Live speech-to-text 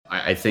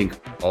I think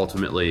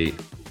ultimately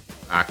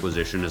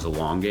acquisition is a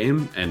long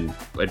game, and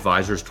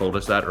advisors told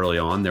us that early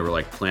on. They were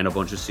like, plant a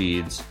bunch of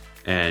seeds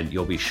and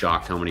you'll be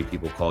shocked how many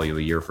people call you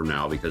a year from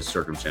now because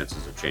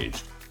circumstances have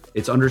changed.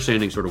 It's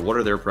understanding sort of what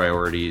are their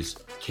priorities,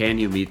 can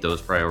you meet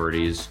those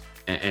priorities,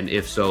 and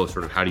if so,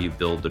 sort of how do you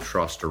build the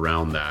trust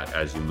around that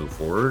as you move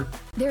forward?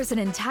 There's an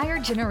entire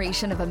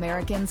generation of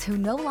Americans who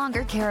no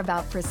longer care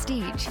about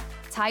prestige,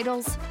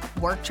 titles,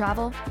 work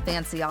travel,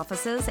 fancy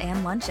offices,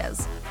 and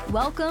lunches.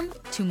 Welcome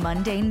to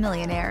Mundane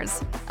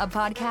Millionaires, a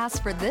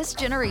podcast for this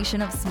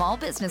generation of small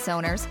business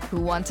owners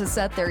who want to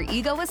set their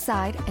ego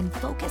aside and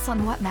focus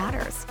on what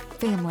matters: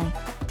 family,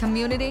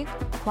 community,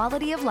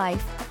 quality of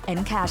life,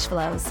 and cash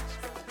flows.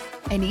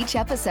 In each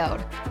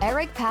episode,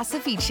 Eric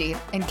Pacifici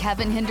and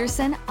Kevin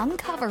Henderson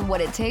uncover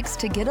what it takes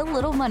to get a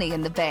little money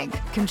in the bank,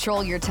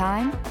 control your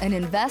time, and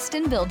invest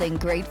in building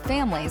great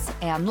families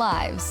and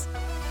lives.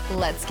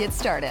 Let's get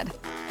started.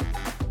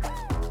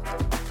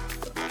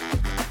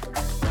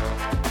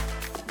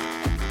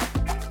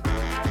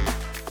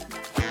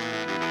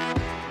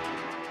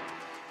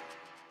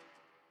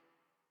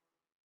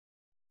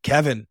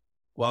 Kevin,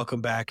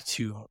 welcome back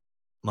to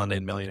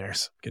Mundane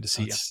Millionaires. Good to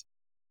see you.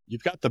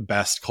 You've got the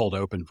best cold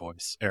open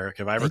voice, Eric.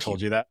 Have I ever told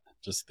you that?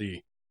 Just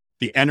the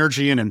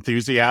energy and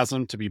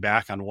enthusiasm to be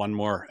back on one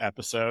more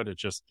episode.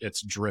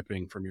 It's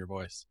dripping from your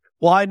voice.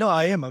 Well, I know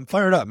I am. I'm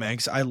fired up, man,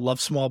 because I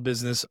love small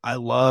business. I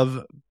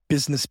love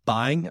business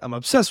buying. I'm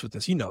obsessed with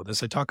this. You know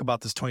this. I talk about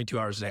this 22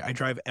 hours a day. I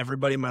drive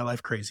everybody in my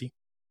life crazy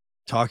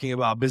talking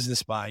about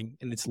business buying,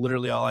 and it's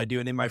literally all I do.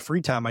 And in my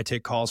free time, I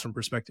take calls from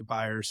prospective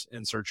buyers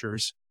and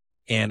searchers,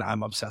 and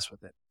I'm obsessed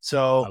with it.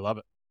 So I love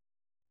it.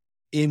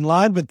 In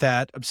line with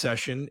that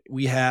obsession,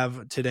 we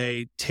have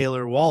today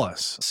Taylor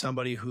Wallace,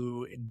 somebody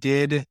who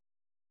did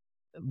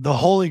the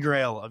holy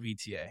grail of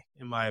ETA,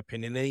 in my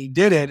opinion. And he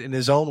did it, in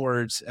his own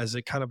words, as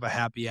a kind of a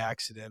happy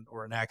accident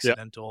or an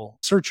accidental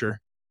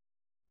searcher.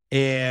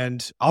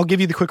 And I'll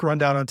give you the quick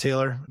rundown on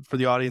Taylor for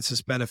the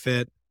audience's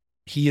benefit.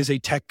 He is a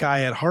tech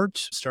guy at heart,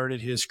 started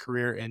his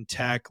career in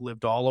tech,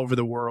 lived all over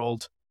the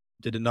world,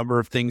 did a number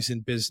of things in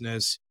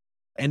business,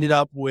 ended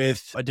up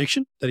with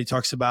addiction that he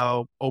talks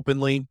about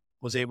openly,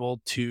 was able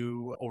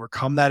to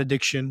overcome that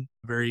addiction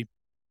very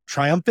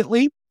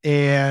triumphantly.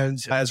 And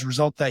as a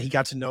result of that, he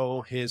got to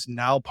know his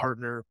now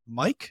partner,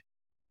 Mike,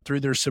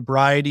 through their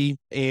sobriety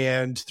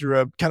and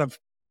through a kind of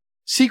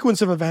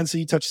sequence of events that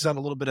he touches on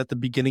a little bit at the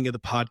beginning of the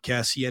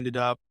podcast. He ended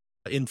up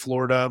in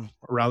Florida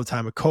around the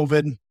time of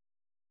COVID.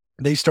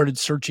 They started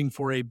searching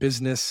for a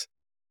business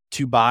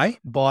to buy,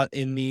 bought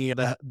in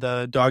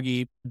the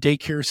doggy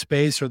daycare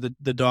space, or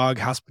the dog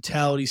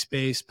hospitality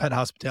space, pet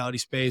hospitality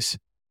space.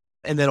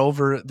 And then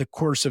over the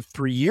course of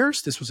 3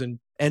 years, this was in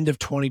end of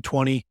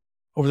 2020,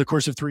 over the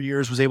course of 3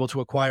 years, was able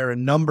to acquire a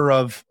number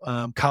of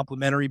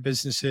complementary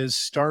businesses,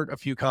 start a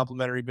few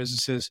complementary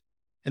businesses,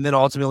 and then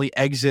ultimately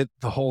exit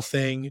the whole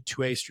thing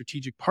to a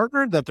strategic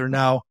partner that they're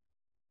now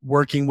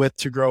working with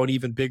to grow an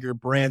even bigger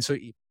brand. So,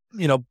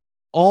 you know,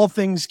 all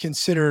things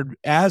considered,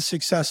 as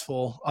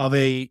successful of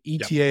a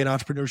ETA and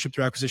entrepreneurship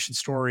through acquisition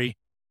story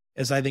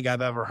as I think I've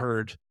ever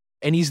heard.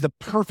 And he's the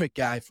perfect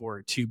guy for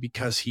it too,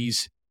 because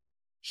he's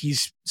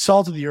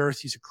salt of the earth.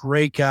 He's a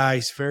great guy.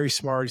 He's very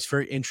smart. He's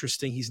very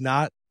interesting. He's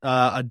not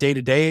a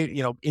day-to-day,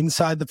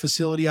 inside the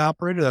facility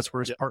operator. That's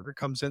where his partner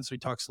comes in. So he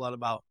talks a lot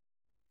about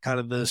kind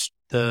of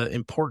the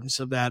importance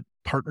of that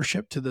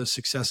partnership to the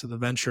success of the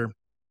venture.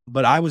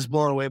 But I was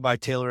blown away by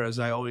Taylor, as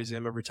I always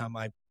am every time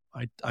I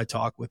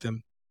talk with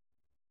him.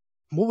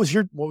 What was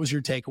your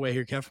takeaway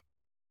here, Kev?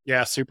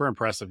 Yeah, super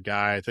impressive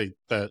guy. I think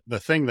the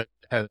thing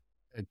that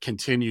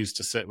continues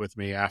to sit with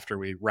me after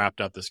we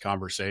wrapped up this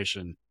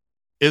conversation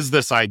is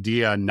this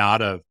idea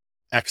not of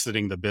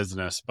exiting the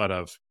business, but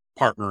of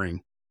partnering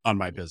on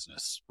my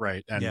business,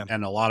 right?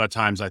 And a lot of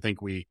times I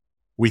think we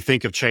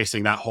think of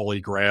chasing that holy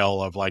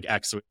grail of like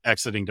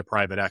exiting to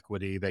private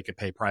equity. They could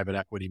pay private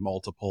equity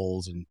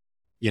multiples and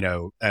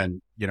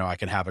I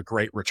can have a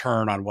great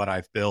return on what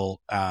I've built.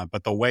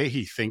 But the way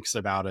he thinks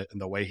about it and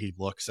the way he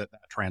looks at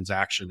that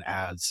transaction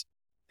as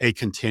a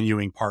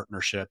continuing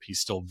partnership, he's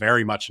still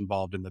very much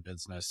involved in the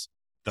business.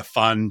 The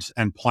fund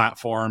and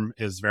platform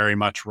is very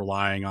much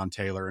relying on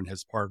Taylor and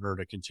his partner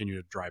to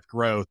continue to drive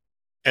growth.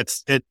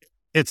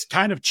 It's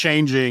kind of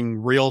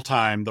changing real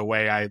time the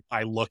way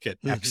I look at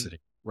exiting,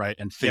 right?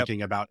 And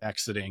thinking about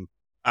exiting,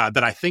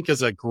 that I think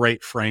is a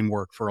great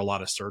framework for a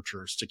lot of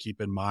searchers to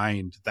keep in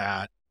mind,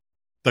 that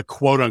the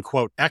quote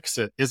unquote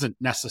exit isn't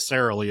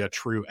necessarily a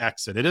true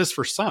exit. It is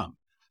for some,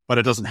 but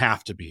it doesn't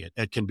have to be.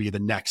 It can be the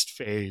next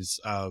phase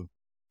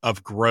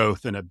of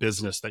growth in a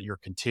business that you're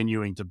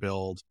continuing to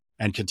build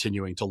and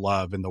continuing to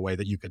love, in the way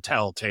that you could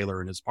tell Taylor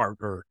and his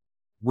partner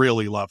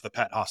really love the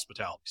pet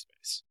hospitality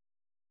space.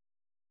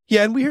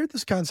 Yeah. And we hear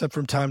this concept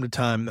from time to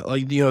time,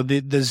 like,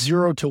 the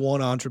 0 to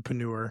 1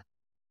 entrepreneur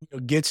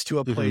gets to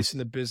a place in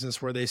the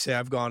business where they say,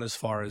 I've gone as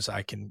far as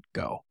I can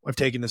go. I've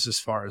taken this as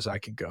far as I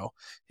can go.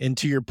 And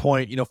to your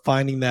point,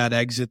 finding that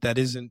exit that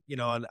isn't,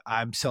 and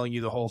I'm selling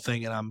you the whole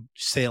thing and I'm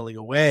sailing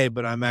away,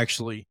 but I'm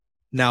actually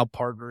now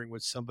partnering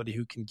with somebody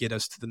who can get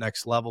us to the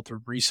next level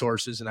through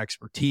resources and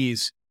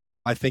expertise,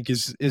 I think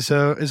is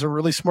a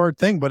really smart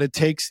thing. But it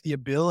takes the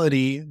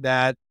ability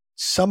that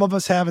some of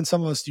us have and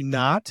some of us do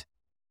not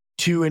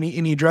to, and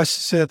he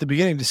addresses it at the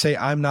beginning to say,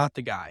 I'm not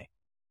the guy.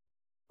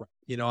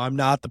 I'm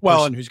not the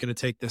person who's going to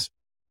take this.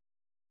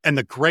 And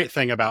the great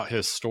thing about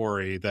his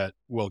story that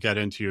we'll get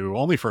into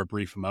only for a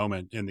brief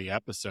moment in the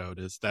episode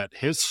is that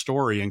his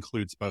story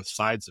includes both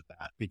sides of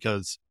that,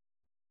 because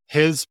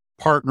his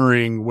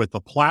partnering with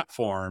the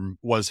platform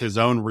was his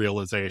own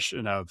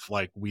realization of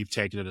like, we've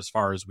taken it as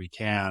far as we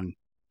can.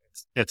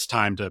 It's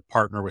time to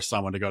partner with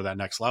someone to go to that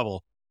next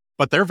level.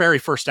 But their very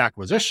first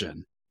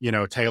acquisition,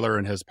 Taylor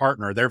and his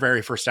partner, their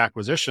very first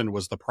acquisition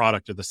was the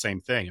product of the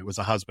same thing. It was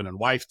a husband and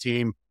wife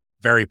team,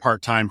 very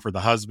part-time for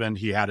the husband.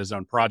 He had his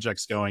own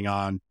projects going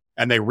on,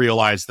 and they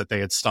realized that they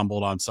had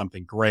stumbled on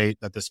something great,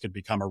 that this could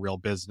become a real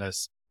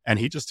business. And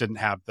he just didn't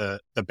have the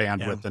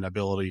bandwidth and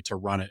ability to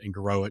run it and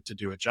grow it to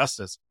do it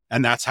justice.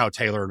 And that's how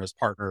Taylor and his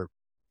partner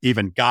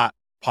even got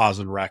Pause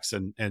and Rex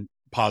and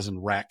Pause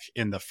and Rec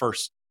in the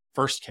first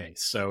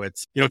case. So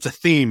it's, it's a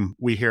theme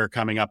we hear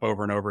coming up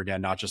over and over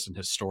again, not just in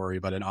his story,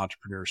 but in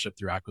entrepreneurship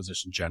through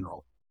acquisition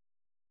general.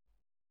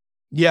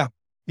 Yeah.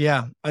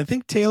 Yeah. I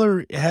think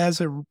Taylor has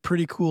a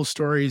pretty cool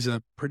story. He's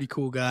a pretty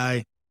cool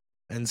guy.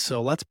 And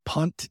so let's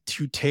punt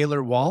to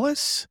Taylor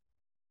Wallace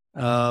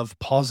of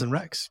Pause and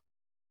Rex.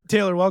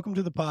 Taylor, welcome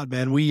to the pod,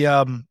 man. We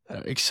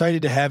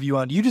excited to have you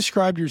on. You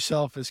described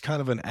yourself as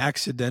kind of an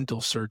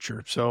accidental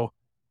searcher. So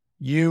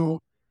you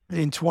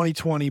in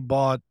 2020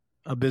 bought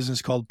a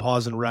business called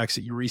Pause and Rex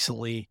that you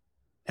recently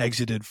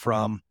exited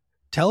from.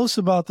 Tell us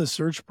about the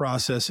search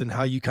process and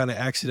how you kind of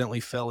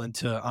accidentally fell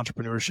into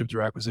entrepreneurship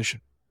through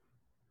acquisition.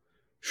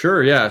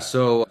 Sure. Yeah.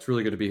 So it's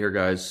really good to be here,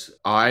 guys.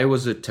 I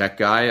was a tech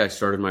guy. I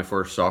started my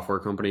first software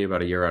company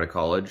about a year out of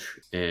college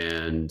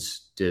and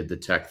did the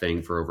tech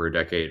thing for over a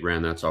decade,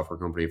 ran that software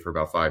company for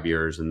about 5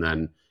 years, and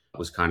then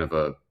was kind of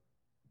a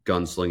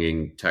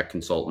gunslinging tech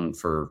consultant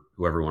for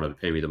whoever wanted to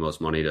pay me the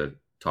most money to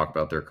talk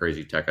about their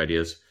crazy tech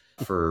ideas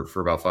for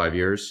about 5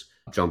 years.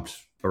 Jumped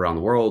around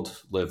the world,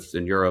 lived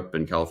in Europe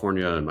and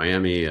California and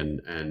Miami,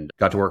 and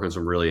got to work on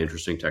some really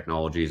interesting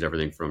technologies,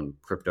 everything from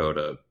crypto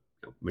to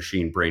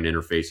machine brain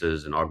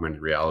interfaces and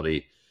augmented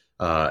reality,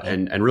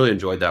 and really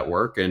enjoyed that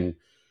work. And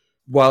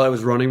while I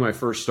was running my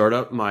first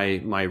startup,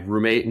 my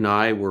roommate and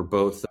I were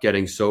both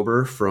getting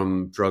sober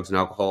from drugs and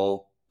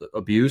alcohol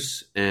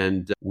abuse,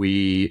 and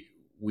we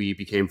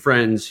became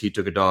friends. He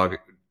took a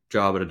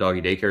job at a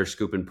doggy daycare,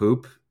 scooping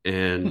poop,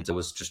 and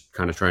was just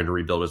kind of trying to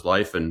rebuild his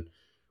life. And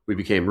we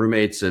became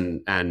roommates,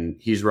 and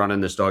he's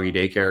running this doggy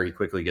daycare. He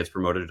quickly gets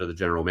promoted to the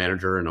general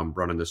manager, and I'm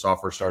running the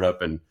software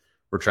startup, and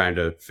we're trying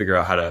to figure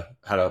out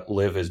how to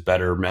live as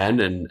better men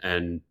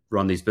and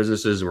run these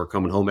businesses. And we're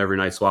coming home every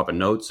night swapping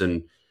notes.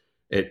 And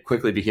it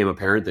quickly became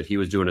apparent that he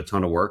was doing a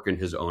ton of work and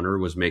his owner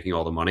was making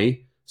all the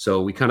money.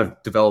 So we kind of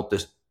developed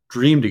this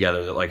dream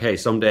together that like, hey,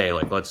 someday,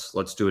 like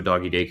let's do a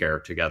doggy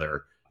daycare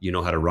together. You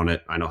know how to run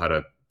it. I know how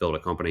to build a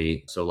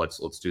company. So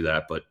let's do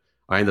that. But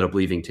I ended up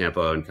leaving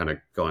Tampa and kind of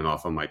going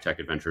off on my tech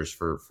adventures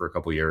for a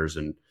couple of years.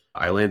 And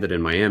I landed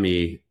in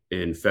Miami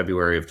in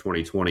February of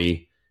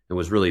 2020. And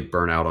was really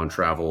burnt out on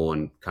travel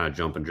and kind of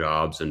jumping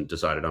jobs, and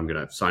decided I'm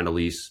going to sign a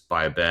lease,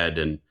 buy a bed,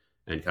 and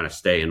kind of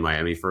stay in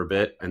Miami for a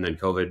bit. And then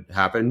COVID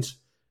happened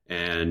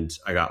and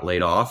I got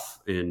laid off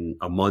in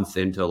a month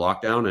into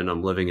lockdown, and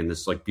I'm living in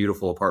this like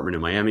beautiful apartment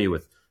in Miami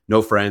with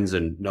no friends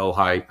and no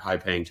high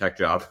paying tech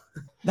job.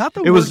 Not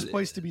the worst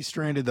place to be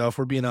stranded though, if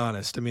we're being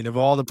honest. I mean, of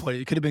all the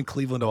places, it could have been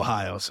Cleveland,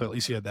 Ohio. So at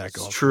least you had that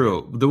going. It's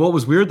true. What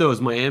was weird though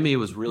is Miami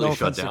was really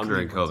shut down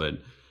during COVID.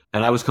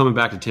 And I was coming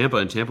back to Tampa,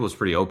 and Tampa was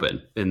pretty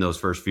open in those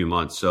first few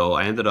months. So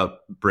I ended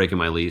up breaking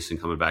my lease and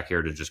coming back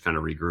here to just kind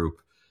of regroup.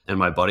 And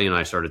my buddy and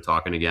I started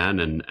talking again,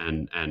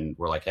 and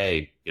we're like,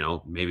 hey,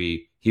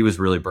 maybe he was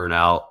really burnt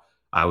out.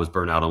 I was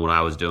burnt out on what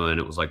I was doing.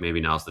 It was like, maybe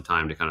now's the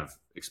time to kind of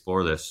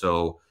explore this.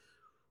 So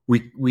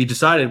we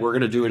decided we're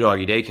going to do a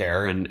doggy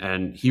daycare,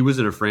 and he was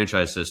in a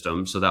franchise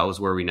system. So that was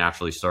where we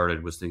naturally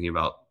started, was thinking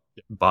about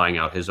buying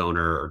out his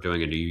owner or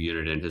doing a new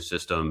unit in his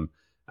system.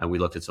 And we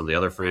looked at some of the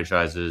other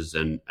franchises,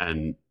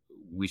 and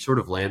we sort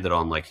of landed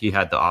on like, he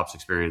had the ops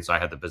experience, I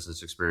had the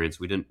business experience.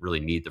 We didn't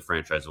really need the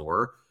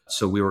franchisor.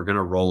 So we were going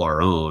to roll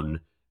our own,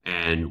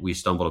 and we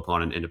stumbled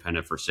upon an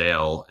independent for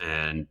sale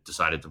and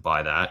decided to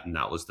buy that. And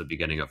that was the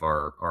beginning of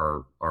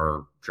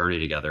our journey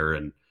together.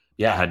 And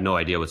yeah, had no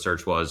idea what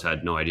search was,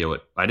 had no idea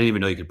I didn't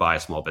even know you could buy a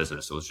small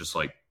business. It was just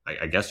like,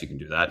 I guess you can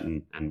do that.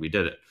 And we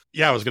did it.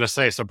 Yeah, I was going to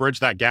say, so bridge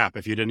that gap.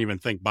 If you didn't even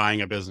think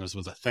buying a business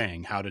was a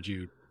thing, how did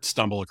you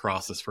stumble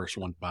across this first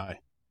one to buy?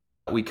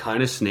 We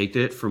kind of snaked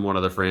it from one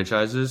of the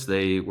franchises.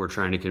 They were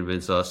trying to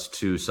convince us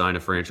to sign a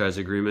franchise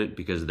agreement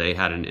because they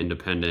had an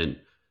independent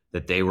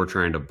that they were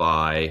trying to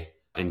buy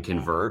and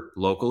convert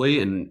locally.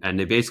 And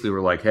they basically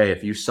were like, hey,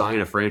 if you sign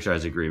a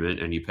franchise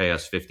agreement and you pay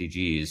us 50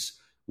 G's,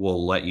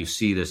 we'll let you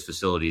see this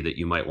facility that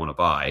you might want to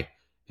buy.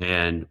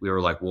 And we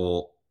were like,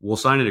 well, we'll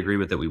sign an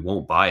agreement that we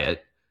won't buy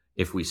it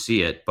if we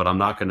see it, but I'm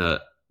not going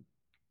to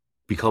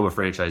become a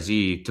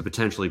franchisee to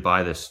potentially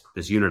buy this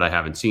unit I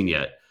haven't seen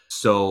yet.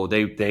 So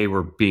they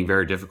were being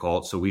very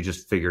difficult. So we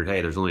just figured,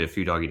 hey, there's only a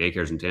few doggy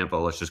daycares in Tampa.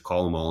 Let's just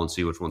call them all and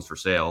see which one's for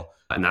sale.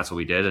 And that's what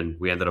we did. And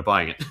we ended up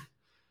buying it.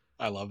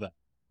 I love that.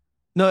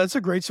 No, that's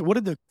a great. So what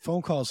did the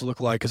phone calls look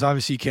like? Because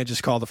obviously you can't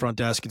just call the front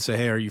desk and say,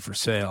 hey, are you for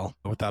sale,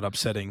 without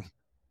upsetting,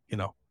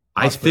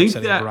 I think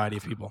a variety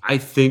of people. I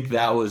think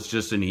that was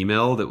just an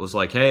email that was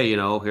like, hey,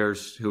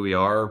 here's who we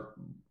are.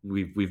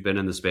 We've been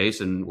in the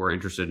space and we're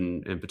interested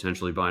in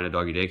potentially buying a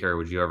doggy daycare.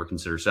 Would you ever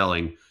consider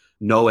selling?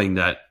 Knowing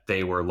that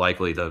they were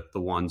likely the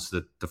ones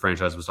that the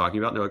franchise was talking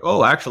about. And they're like,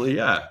 oh, actually,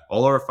 yeah,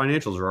 all our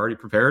financials are already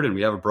prepared and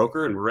we have a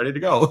broker and we're ready to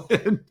go.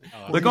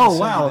 Like, oh,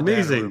 wow,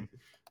 amazing.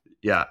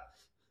 Yeah.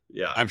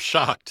 I'm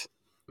shocked.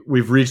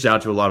 We've reached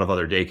out to a lot of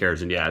other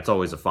daycares, and yeah, it's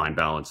always a fine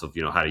balance of,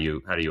 how do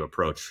you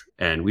approach?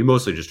 And we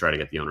mostly just try to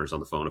get the owners on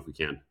the phone if we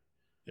can.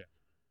 Yeah.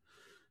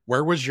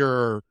 Where was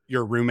your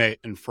roommate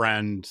and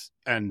friend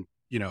and,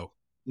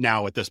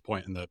 now at this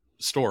point in the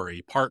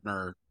story,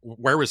 partner,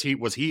 where was he?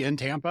 Was he in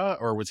Tampa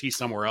or was he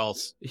somewhere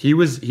else? He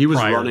was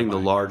running the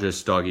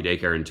largest doggy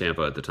daycare in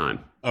Tampa at the time.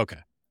 Okay.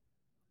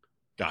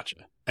 Gotcha.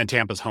 And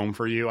Tampa's home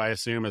for you, I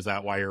assume. Is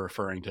that why you're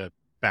referring to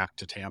back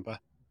to Tampa?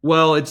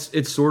 Well,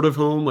 it's sort of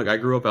home. Like, I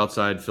grew up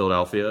outside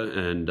Philadelphia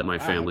and my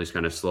family's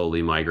kind of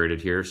slowly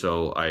migrated here.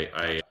 So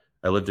I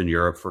lived in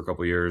Europe for a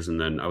couple of years, and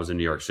then I was in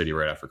New York City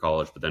right after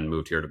college, but then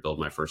moved here to build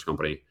my first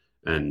company,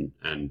 and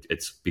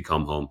it's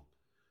become home.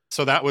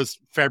 So that was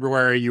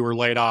February. You were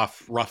laid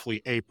off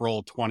roughly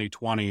April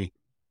 2020.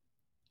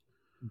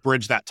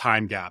 Bridge that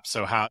time gap.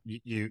 So how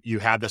you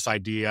had this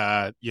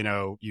idea,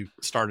 you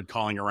started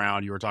calling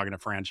around, you were talking to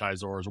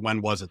franchisors.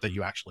 When was it that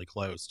you actually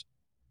closed?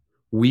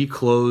 We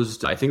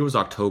closed, I think it was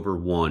October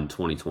 1,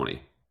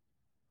 2020.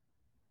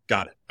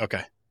 Got it.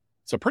 Okay.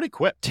 So pretty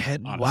quick.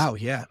 Wow.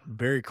 Yeah.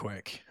 Very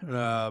quick.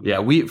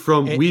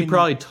 We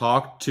probably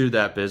talked to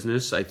that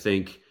business, I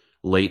think,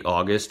 late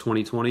August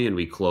 2020, and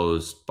we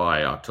closed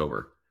by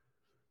October.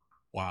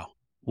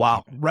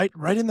 Wow.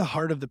 Right in the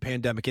heart of the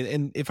pandemic.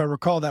 And if I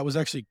recall, that was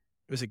actually,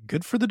 was it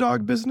good for the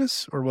dog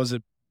business, or was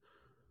it?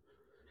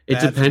 It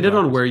depended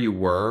on where you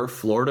were.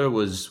 Florida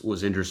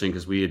was interesting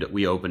because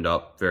we opened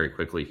up very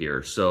quickly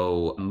here.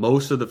 So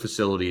most of the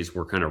facilities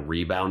were kind of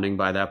rebounding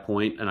by that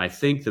point. And I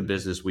think the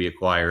business we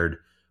acquired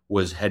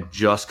had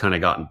just kind of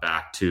gotten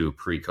back to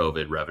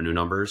pre-COVID revenue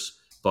numbers.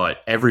 But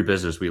every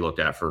business we looked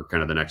at for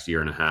kind of the next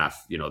year and a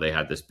half, they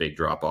had this big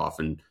drop off,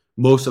 and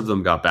most of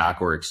them got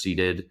back or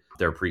exceeded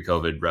their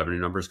pre-COVID revenue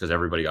numbers because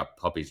everybody got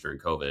puppies during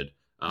COVID.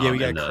 We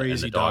got crazy. And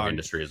the dog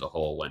industry as a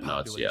whole went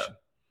nuts.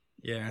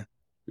 Yeah.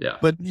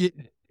 But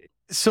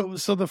so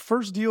the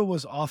first deal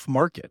was off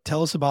market.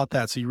 Tell us about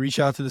that. So you reach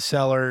out to the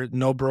seller,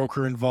 no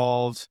broker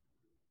involved.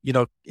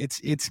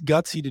 It's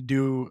gutsy to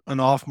do an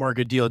off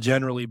market deal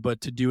generally, but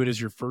to do it as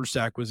your first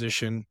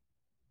acquisition,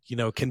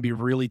 can be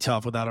really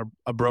tough without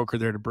a broker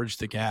there to bridge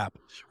the gap.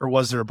 Or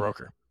was there a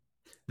broker?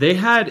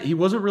 He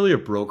wasn't really a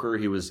broker.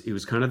 He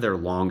was kind of their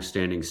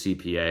long-standing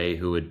CPA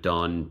who had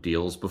done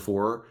deals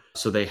before.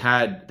 So they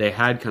had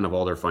kind of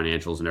all their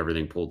financials and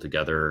everything pulled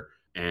together.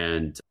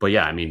 But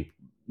yeah, I mean,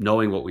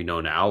 knowing what we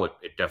know now,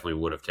 it definitely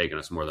would have taken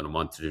us more than a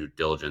month to do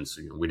diligence.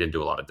 We didn't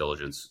do a lot of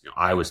diligence.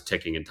 I was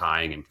ticking and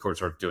tying and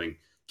sort of doing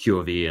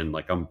QOV, and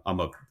like I'm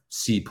a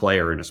C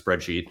player in a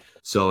spreadsheet.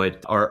 So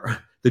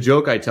the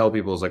joke I tell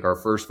people is like our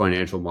first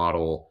financial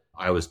model,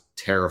 I was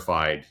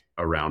terrified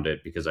around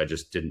it because I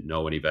just didn't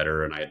know any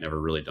better, and I had never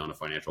really done a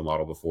financial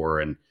model before.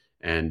 And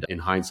in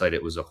hindsight,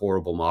 it was a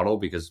horrible model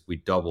because we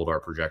doubled our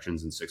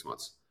projections in 6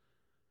 months.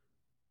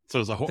 So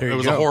it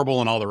was a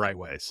horrible in all the right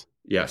ways.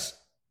 Yes.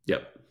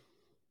 Yep.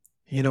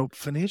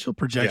 Financial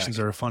projections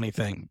are a funny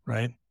thing,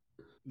 right?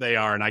 They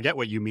are. And I get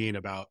what you mean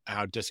about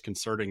how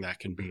disconcerting that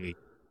can be.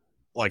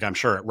 Like, I'm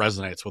sure it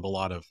resonates with a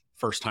lot of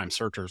first-time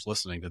searchers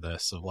listening to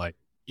this of like,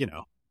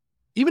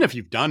 even if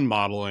you've done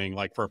modeling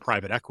like for a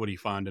private equity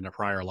fund in a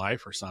prior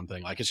life or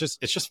something, like it's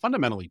just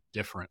fundamentally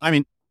different. I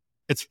mean,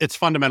 it's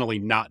fundamentally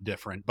not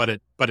different, but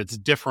it's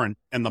different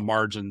in the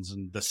margins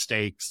and the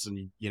stakes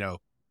and,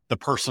 the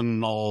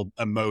personal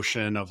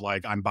emotion of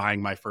like, I'm buying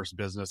my first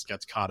business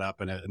gets caught up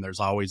in it. And there's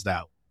always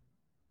that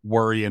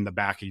worry in the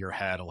back of your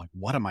head of like,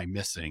 what am I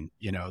missing?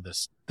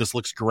 This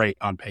looks great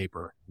on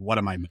paper. What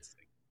am I missing?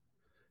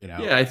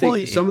 Yeah, I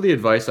think some of the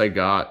advice I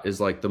got is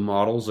like the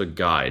model's a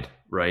guide,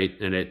 right?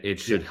 And it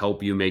should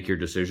help you make your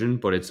decision,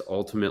 but it's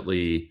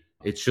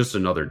just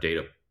another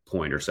data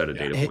point or set of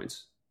data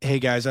points. Hey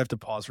guys, I have to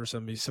pause for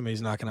somebody.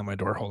 Somebody's knocking on my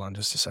door. Hold on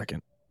just a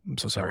second. I'm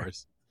so sorry.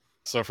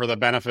 So for the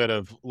benefit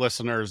of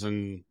listeners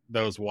and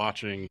those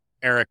watching,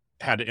 Eric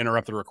had to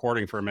interrupt the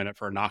recording for a minute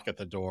for a knock at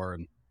the door.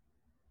 And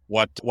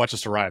what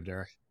just arrived,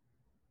 Eric?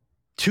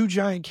 2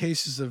 giant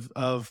cases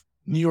of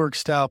New York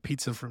style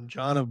pizza from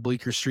John of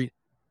Bleecker Street.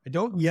 I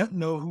don't yet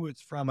know who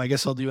it's from. I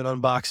guess I'll do an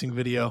unboxing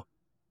video,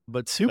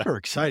 but super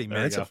exciting,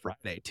 man. It's a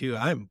Friday too.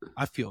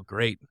 I feel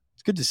great.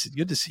 It's good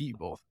to see you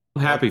both.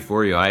 I'm happy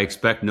for you. I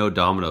expect no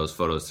Domino's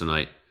photos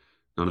tonight.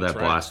 None of that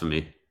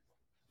blasphemy.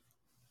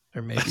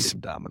 There may be some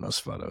Domino's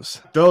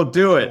photos. Don't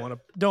do it.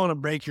 Don't want to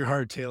break your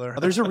heart, Taylor.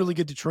 There's a really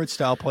good Detroit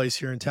style place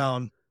here in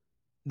town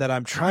that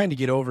I'm trying to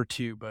get over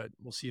to, but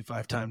we'll see if I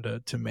have time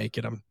to make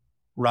it. I'm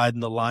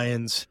riding the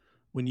Lions.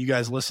 When you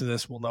guys listen to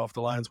this, we'll know if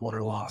the Lions won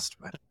or lost.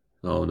 But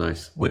oh,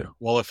 nice.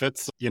 Well, if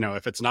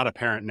it's not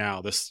apparent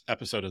now, this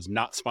episode is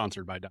not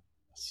sponsored by Domino's.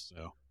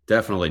 So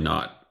definitely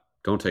not.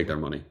 Don't take their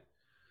money.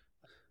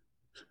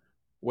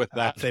 With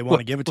that, if they want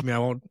to give it to me,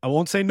 I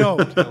won't say no,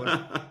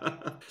 Taylor.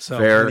 So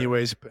fair.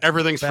 Anyways,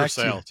 everything's for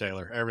sale,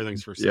 Taylor.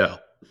 Everything's for sale. Yeah.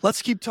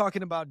 Let's keep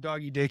talking about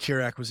doggy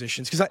daycare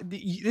acquisitions because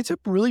it's a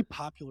really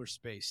popular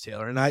space,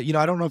 Taylor. And I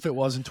don't know if it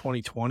was in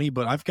 2020,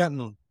 but I've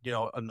gotten,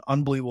 an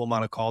unbelievable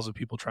amount of calls of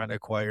people trying to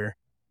acquire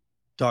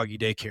doggy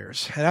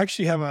daycares. I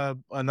actually have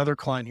another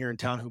client here in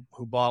town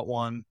who bought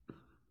one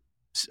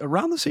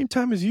around the same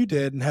time as you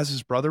did and has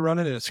his brother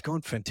running it. It's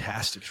going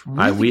fantastic.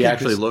 Really we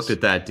actually looked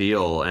at that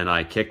deal and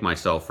I kicked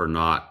myself for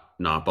not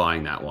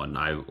buying that one.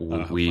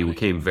 We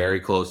came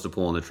very close to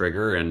pulling the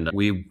trigger and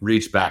we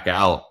reached back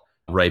out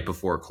right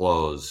before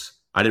close.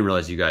 I didn't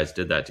realize you guys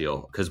did that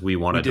deal because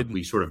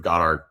we sort of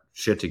got our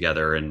shit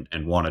together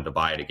and wanted to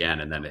buy it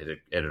again. And then it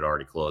had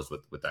already closed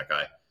with that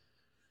guy.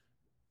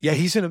 Yeah,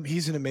 he's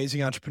an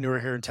amazing entrepreneur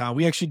here in town.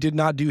 We actually did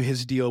not do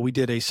his deal. We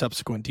did a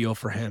subsequent deal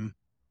for him,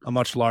 a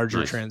much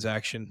larger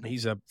transaction.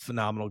 He's a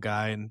phenomenal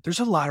guy. And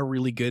there's a lot of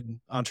really good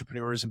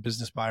entrepreneurs and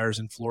business buyers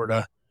in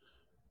Florida.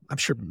 I'm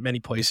sure many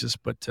places,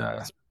 but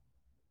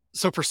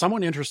so for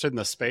someone interested in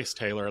the space,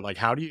 Taylor, like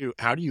how do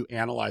you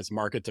analyze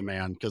market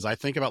demand? Because I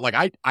think about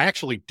I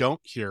actually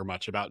don't hear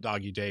much about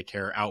doggy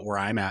daycare out where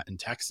I'm at in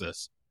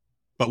Texas.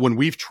 But when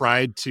we've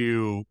tried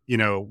to,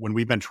 when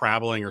we've been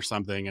traveling or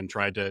something and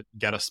tried to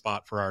get a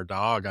spot for our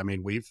dog, I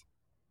mean,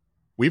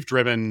 we've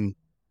driven,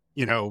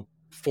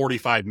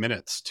 45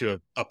 minutes to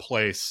a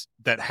place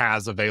that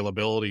has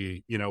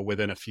availability,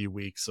 within a few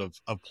weeks of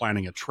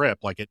planning a trip.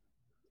 Like it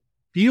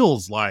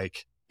feels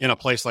like in a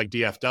place like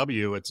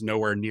DFW, it's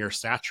nowhere near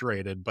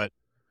saturated, but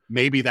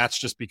maybe that's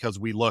just because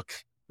we look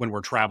when we're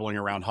traveling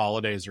around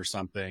holidays or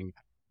something.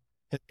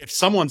 If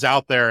someone's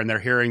out there and they're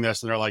hearing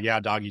this and they're like, yeah,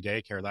 doggy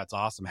daycare, that's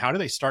awesome. How do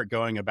they start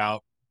going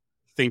about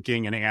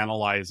thinking and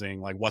analyzing,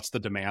 like, what's the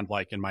demand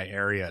like in my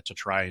area to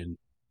try and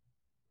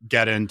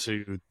get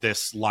into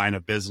this line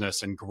of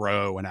business and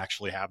grow and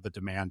actually have the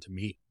demand to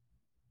meet?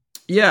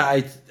 Yeah,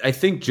 I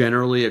think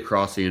generally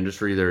across the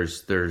industry,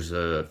 there's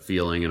a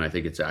feeling, and I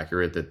think it's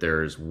accurate, that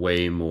there's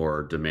way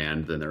more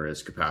demand than there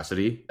is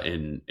capacity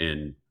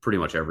in pretty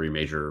much every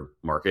major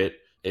market.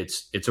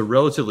 It's a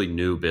relatively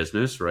new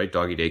business, right?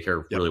 Doggy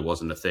daycare really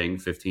wasn't a thing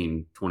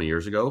 15, 20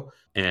 years ago.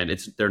 And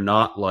they're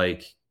not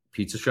like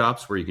pizza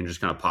shops where you can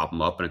just kind of pop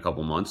them up in a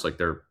couple months. Like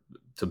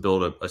to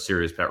build a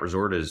serious pet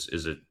resort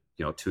is a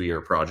 2-year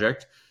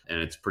project,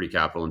 and it's pretty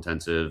capital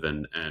intensive.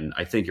 And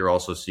I think you're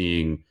also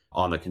seeing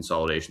on the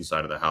consolidation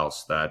side of the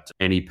house that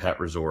any pet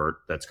resort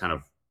that's kind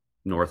of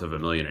north of $1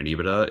 million in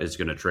EBITDA is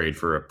going to trade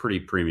for a pretty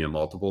premium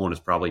multiple, and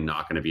it's probably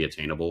not going to be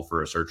attainable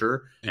for a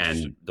searcher.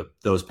 And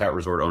those pet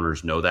resort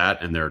owners know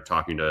that, and they're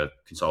talking to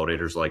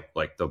consolidators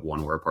like the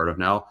one we're a part of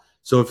now.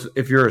 So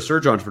if you're a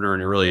search entrepreneur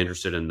and you're really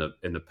interested in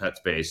the pet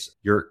space,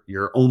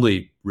 your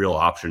only real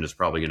option is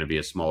probably going to be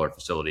a smaller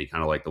facility,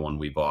 kind of like the one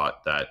we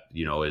bought that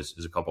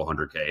is a couple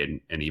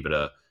 $100K in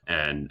EBITDA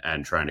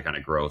and trying to kind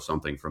of grow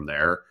something from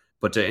there.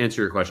 But to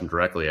answer your question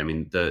directly, I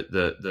mean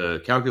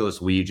the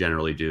calculus we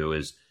generally do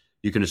is,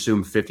 you can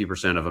assume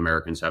 50% of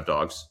Americans have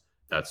dogs.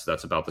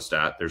 That's about the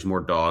stat. There's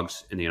more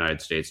dogs in the United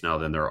States now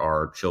than there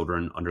are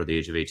children under the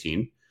age of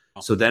 18.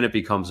 So then it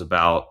becomes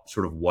about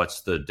sort of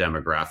what's the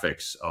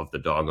demographics of the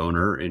dog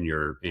owner in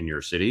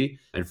your city.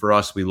 And for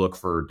us, we look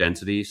for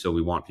density. So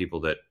we want people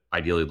that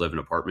ideally live in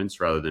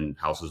apartments rather than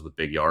houses with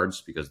big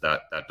yards, because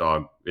that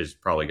dog is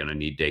probably going to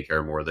need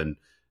daycare more than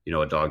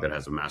a dog that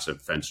has a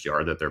massive fenced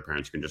yard that their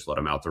parents can just let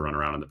them out to run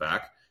around in the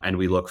back. And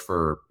we look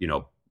for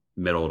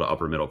middle to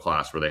upper middle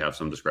class where they have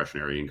some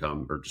discretionary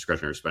income or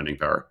discretionary spending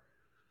power.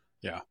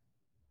 Yeah.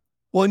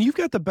 Well, and you've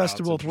got the best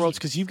of both worlds,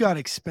 because you've got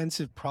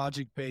expensive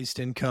project-based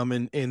income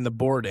in the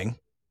boarding,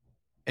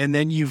 and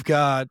then you've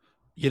got,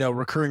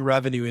 recurring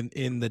revenue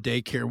in the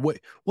daycare.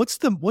 What's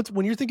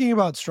when you're thinking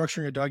about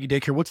structuring a doggy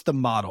daycare, what's the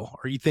model?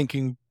 Are you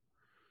thinking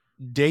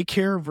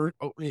daycare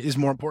is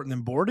more important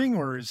than boarding,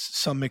 or is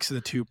some mix of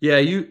the two?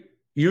 Yeah,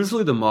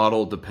 usually the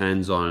model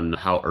depends on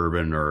how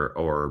urban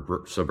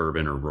or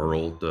suburban or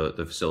rural the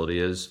facility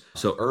is.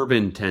 So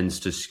urban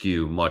tends to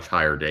skew much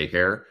higher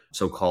daycare.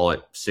 So call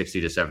it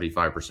 60 to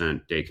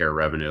 75% daycare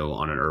revenue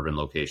on an urban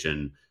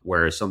location,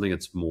 whereas something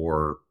that's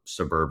more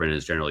suburban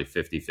is generally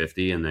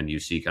 50-50. And then you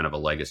see kind of a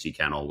legacy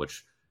kennel,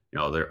 which,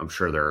 I'm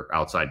sure they're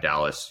outside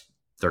Dallas,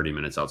 30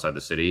 minutes outside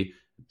the city,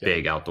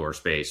 big outdoor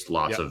space,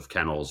 lots of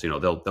kennels.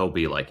 They'll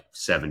be like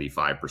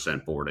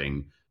 75%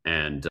 boarding.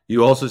 And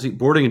you also see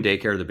boarding and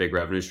daycare are the big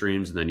revenue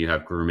streams. And then you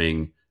have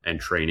grooming and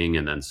training,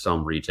 and then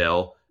some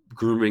retail.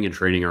 Grooming and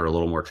training are a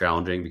little more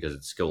challenging because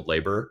it's skilled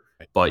labor,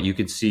 but you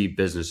can see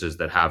businesses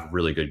that have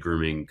really good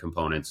grooming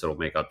components that'll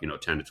make up,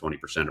 10 to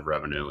 20% of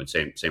revenue, and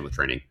same with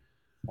training.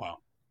 Wow.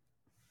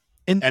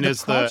 And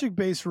the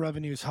project-based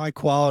revenue is high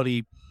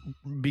quality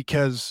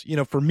because,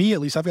 for me,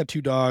 at least, I've got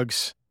 2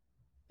 dogs,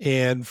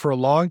 and for a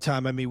long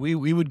time, I mean,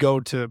 we would go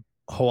to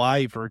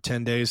Hawaii for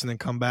 10 days and then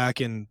come back,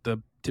 and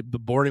the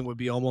boarding would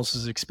be almost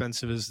as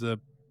expensive as the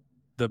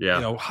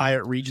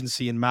Hyatt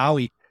Regency in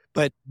Maui,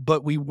 but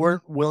we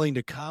weren't willing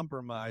to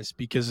compromise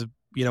because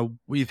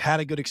we've had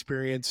a good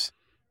experience,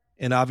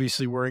 and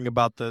obviously worrying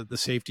about the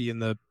safety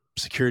and the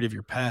security of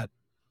your pet,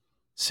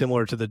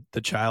 similar to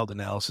the child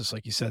analysis,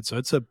 like you said. So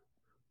it's a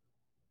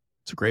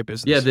great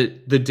business. Yeah,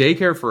 the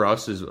daycare for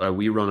us is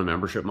we run a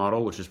membership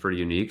model, which is pretty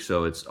unique.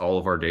 So it's all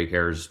of our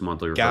daycare's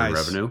monthly recurring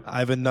revenue. I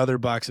have another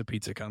box of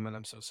pizza coming.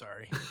 I'm so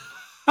sorry.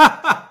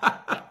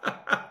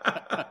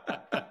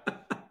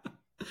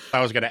 I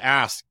was going to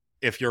ask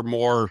if you're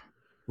more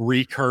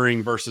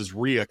recurring versus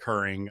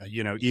reoccurring.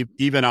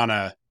 Even on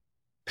a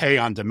pay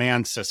on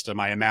demand system,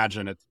 I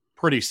imagine it's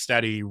pretty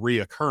steady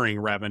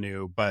reoccurring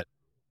revenue. But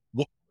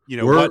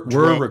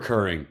we're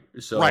recurring,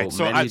 so right.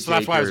 So that's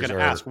why I was going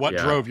to ask what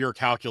drove your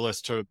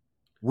calculus to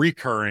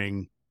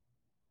recurring,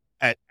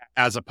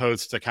 as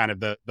opposed to kind of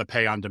the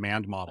pay on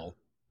demand model.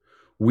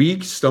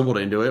 We stumbled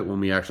into it when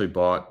we actually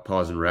bought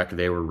Pause and Rec.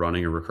 They were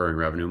running a recurring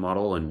revenue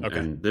model,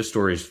 and this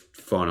story's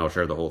fun. I'll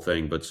share the whole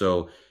thing. But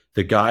so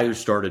the guy who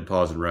started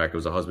Pause and Rec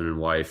was a husband and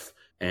wife,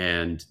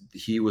 and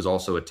he was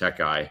also a tech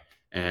guy.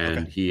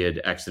 And he had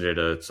exited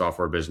a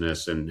software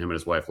business, and him and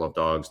his wife love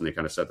dogs, and they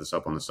kind of set this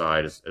up on the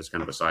side as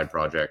kind of a side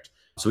project.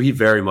 So he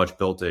very much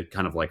built it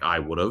kind of like I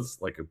would have,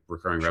 like a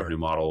recurring revenue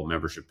model,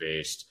 membership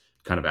based,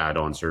 kind of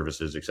add-on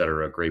services, et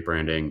cetera, great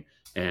branding.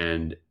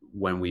 And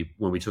when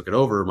we took it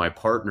over, my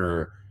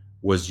partner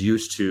was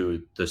used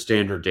to the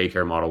standard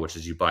daycare model, which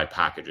is you buy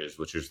packages,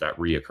 which is that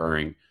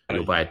reoccurring.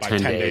 You'll buy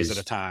 10 days at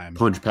a time,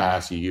 punch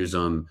pass, you use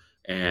them.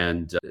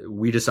 And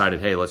we decided,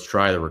 hey, let's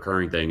try the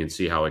recurring thing and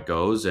see how it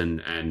goes.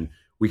 And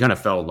we kind of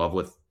fell in love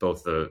with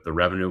both the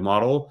revenue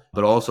model,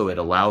 but also it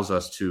allows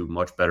us to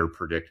much better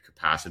predict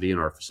capacity in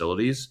our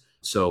facilities.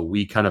 So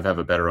we kind of have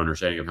a better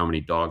understanding of how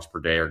many dogs per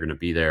day are going to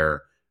be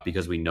there,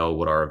 because we know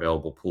what our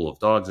available pool of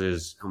dogs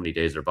is, how many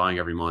days they're buying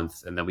every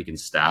month, and then we can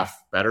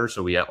staff better.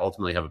 So we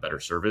ultimately have a better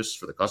service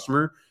for the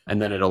customer.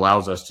 And then it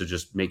allows us to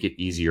just make it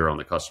easier on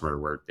the customer,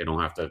 where they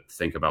don't have to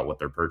think about what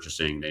they're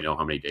purchasing. They know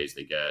how many days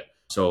they get.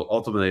 So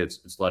ultimately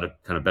it's led a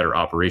kind of better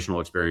operational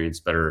experience,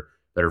 better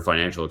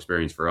financial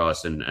experience for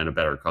us, and a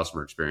better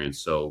customer experience.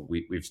 So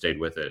we've stayed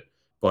with it.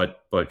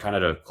 But kind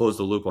of to close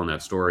the loop on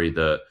that story,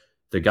 the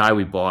guy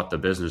we bought the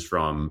business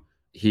from,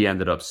 he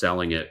ended up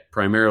selling it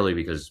primarily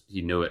because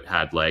he knew it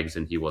had legs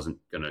and he wasn't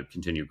going to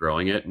continue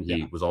growing it. And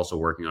he was also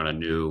working on a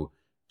new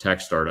tech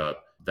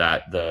startup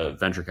that the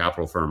venture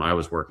capital firm I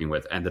was working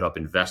with ended up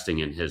investing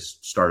in his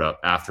startup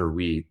after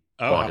we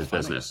bought his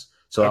business.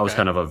 So that was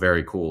kind of a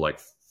very cool, like,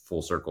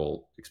 full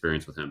circle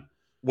experience with him.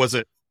 Was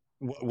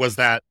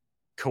that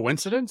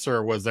coincidence,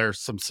 or was there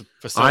some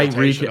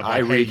facilitation? I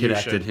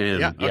reconnected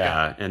him.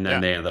 And then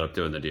they ended up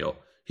doing the deal.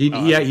 He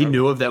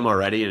knew of them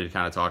already and had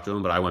kind of talked to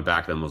them, but I went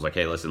back to them and was like,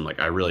 hey, listen, like,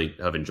 I really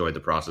have enjoyed the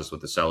process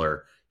with the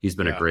seller. He's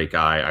been a great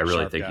guy. I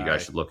really think you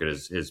guys should look at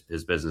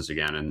his business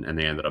again. And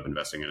they ended up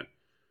investing in it.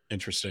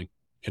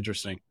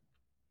 Interesting.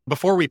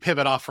 Before we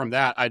pivot off from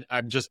that,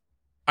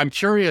 I'm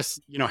curious,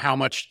 how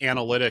much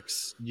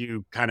analytics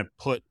you kind of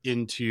put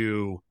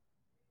into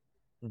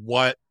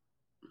what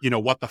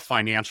the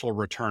financial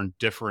return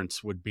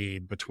difference would be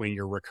between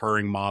your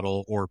recurring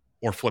model or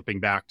flipping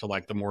back to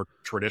like the more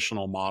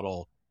traditional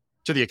model.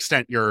 To the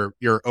extent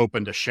you're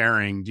open to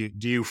sharing,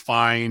 do you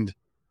find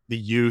the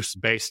use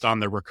based on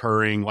the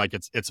recurring, like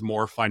it's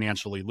more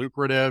financially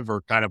lucrative,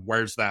 or kind of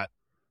where's that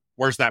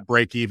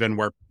break even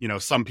where,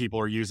 some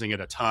people are using it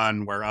a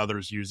ton, where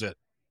others use it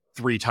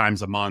 3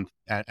 times a month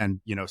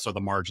and so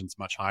the margin's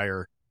much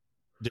higher?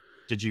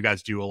 Did you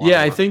guys do a lot?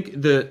 Yeah, I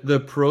think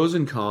the pros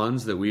and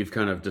cons that we've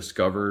kind of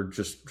discovered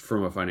just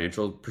from a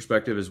financial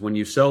perspective is when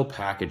you sell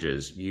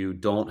packages, you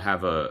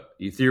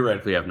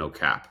theoretically have no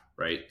cap,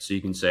 right? So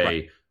you can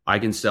say, I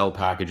can sell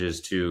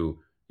packages to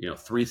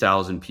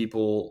 3,000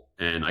 people,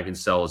 and I can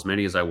sell as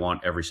many as I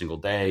want every single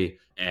day,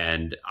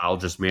 and I'll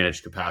just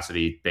manage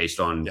capacity based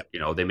on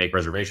they make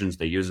reservations,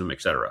 they use them,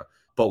 etc.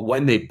 But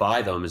when they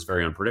buy them is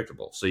very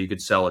unpredictable. So you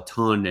could sell a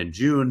ton in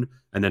June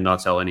and then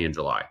not sell any in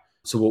July.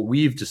 So what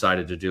we've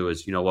decided to do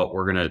is,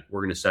 we're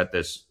gonna set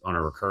this on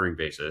a recurring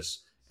basis,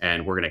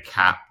 and we're gonna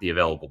cap the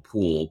available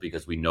pool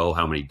because we know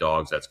how many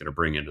dogs that's gonna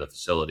bring into the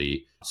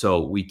facility.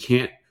 So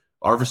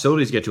our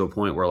facilities get to a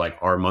point where, like,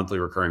 our monthly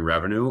recurring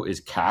revenue is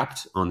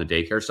capped on the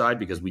daycare side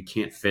because we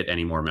can't fit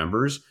any more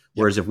members.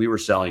 Whereas if we were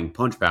selling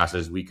punch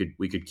passes, we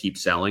could keep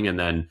selling,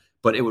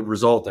 but it would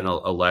result in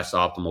a less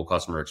optimal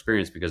customer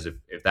experience, because if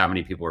that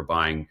many people are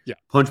buying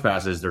punch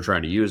passes, they're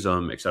trying to use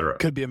them, et cetera.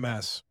 Could be a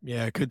mess.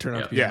 Yeah, it could turn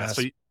out to be a mess.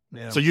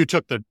 So you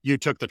took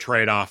the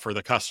trade-off for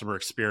the customer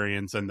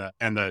experience and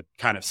the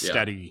kind of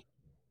steady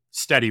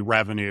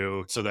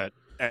revenue, so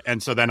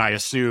then I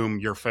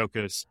assume your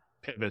focus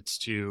pivots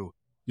to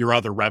your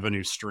other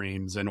revenue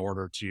streams in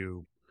order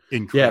to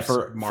increase.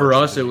 For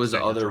us, it was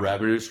other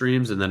revenue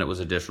streams, and then it was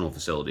additional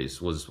facilities.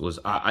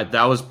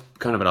 That was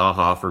kind of an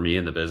aha for me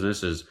in the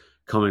business, is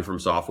coming from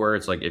software.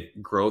 It's like, if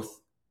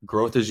growth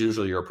growth is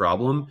usually your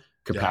problem.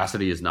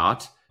 Capacity is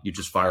not. You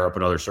just fire up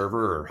another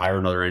server or hire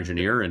another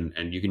engineer,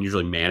 and you can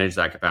usually manage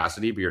that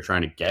capacity, but you're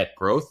trying to get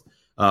growth.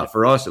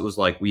 For us, it was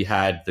like we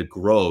had the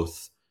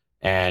growth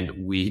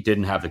and we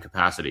didn't have the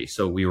capacity.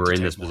 So we were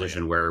in this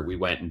position where we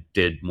went and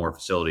did more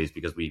facilities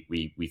because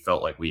we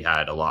felt like we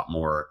had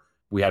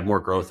more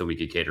growth than we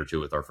could cater to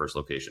with our first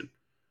location.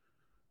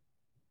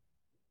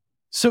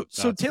 So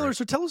Taylor, great.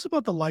 So tell us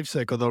about the life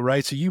cycle though,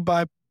 right? So you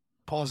buy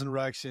Paws and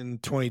Rex in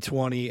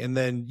 2020, and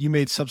then you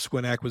made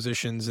subsequent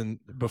acquisitions and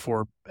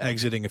before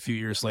exiting a few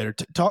years later.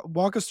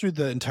 Walk us through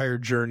the entire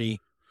journey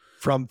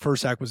from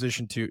first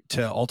acquisition to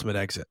ultimate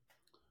exit.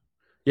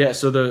 Yeah.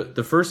 So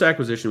the first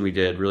acquisition we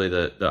did, really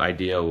the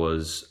idea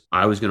was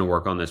I was going to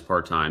work on this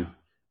part-time.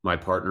 My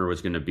partner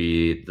was going to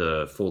be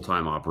the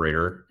full-time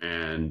operator.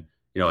 And,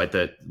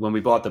 when we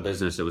bought the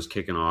business, it was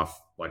kicking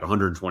off like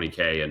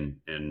 120K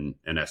in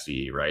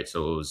SCE, right?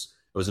 So it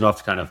was enough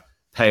to kind of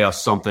pay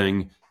us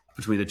something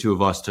between the two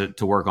of us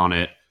to work on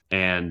it.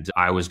 And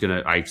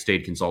I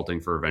stayed consulting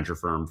for a venture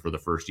firm for the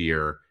first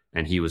year,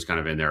 and he was kind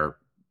of in there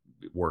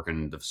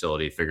working the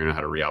facility, figuring out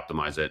how to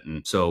re-optimize it.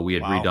 And so we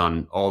had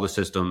redone all the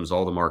systems,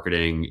 all the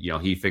marketing.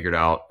 He figured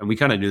out, and we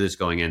kind of knew this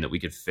going in, that we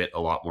could fit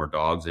a lot more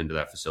dogs into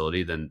that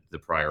facility than the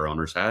prior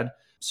owners had.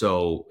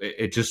 So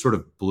it just sort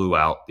of blew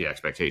out the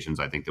expectations,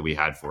 I think, that we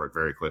had for it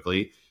very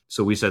quickly.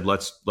 So we said,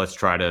 let's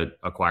try to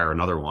acquire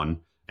another one.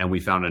 And we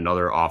found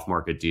another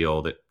off-market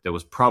deal that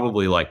was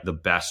probably like the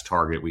best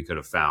target we could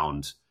have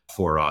found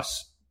for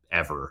us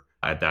ever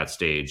at that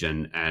stage.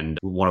 And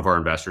one of our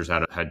investors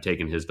had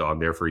taken his dog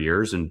there for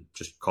years and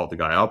just called the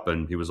guy up,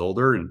 and he was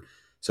older, and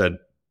said,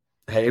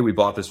 hey, we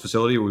bought this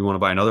facility. We want to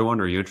buy another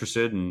one. Are you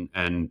interested?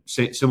 And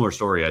similar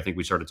story. I think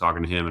we started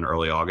talking to him in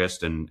early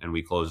August, and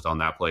we closed on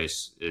that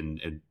place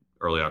in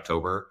early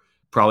October.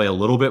 Probably a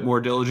little bit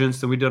more diligence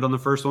than we did on the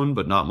first one,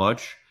 but not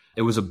much.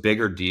 It was a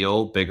bigger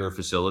deal, bigger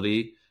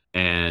facility,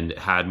 and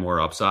had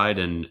more upside.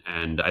 And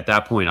at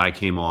that point, I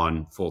came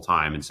on full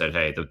time and said,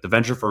 hey, the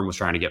venture firm was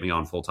trying to get me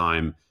on full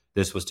time.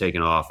 This was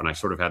taken off. And I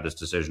sort of had this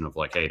decision of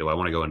like, hey, do I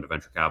want to go into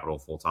venture capital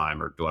full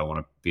time, or do I want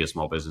to be a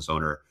small business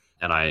owner?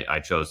 And I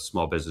chose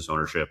small business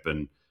ownership.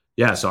 And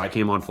yeah, so I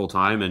came on full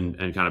time and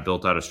kind of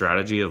built out a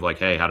strategy of like,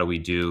 hey, how do we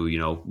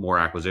do, more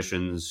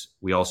acquisitions?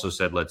 We also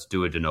said, let's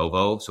do a de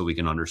novo so we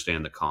can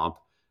understand the comp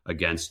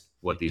against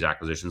what these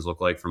acquisitions look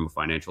like from a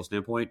financial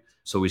standpoint.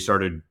 So we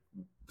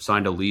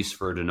signed a lease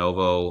for a de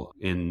novo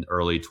in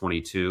early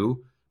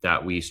 22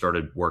 that we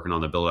started working on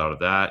the build out of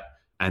that,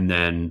 and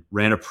then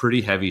ran a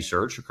pretty heavy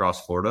search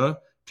across Florida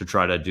to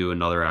try to do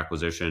another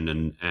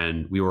acquisition.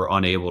 And we were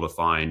unable to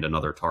find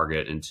another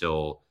target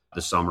until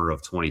the summer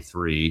of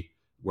 23,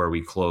 where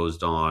we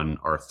closed on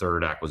our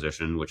third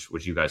acquisition, which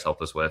you guys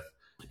helped us with.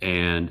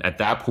 And at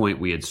that point,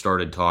 we had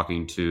started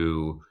talking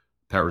to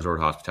Pet Resort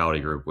Hospitality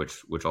Group,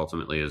 which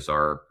ultimately is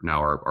our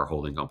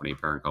holding company,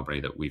 parent company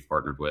that we've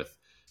partnered with.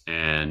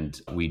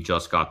 And we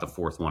just got the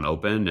fourth one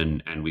open,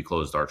 and we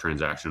closed our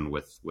transaction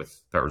with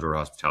Pet Resort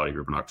Hospitality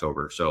Group in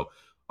October. So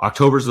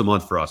October's the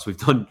month for us. We've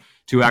done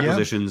 2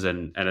 acquisitions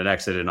and an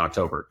exit in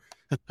October.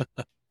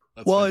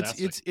 Well,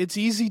 it's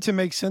easy to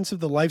make sense of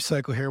the life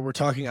cycle here. We're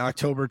talking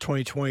October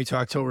 2020 to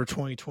October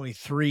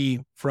 2023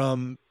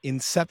 from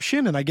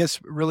inception. And I guess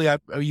really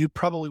you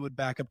probably would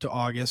back up to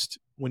August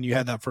when you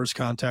had that first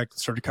contact and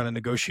started kind of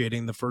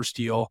negotiating the first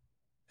deal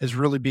as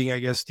really being, I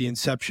guess, the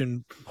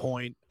inception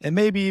point. And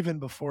maybe even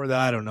before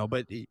that, I don't know.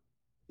 But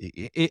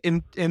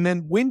and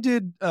then when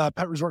did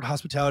Pet Resort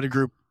Hospitality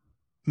Group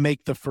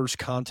make the first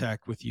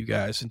contact with you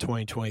guys in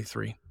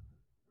 2023?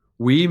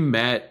 We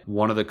met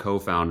one of the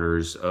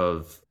co-founders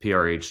of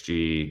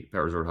PRHG,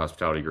 Pet Resort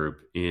Hospitality Group,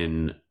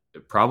 in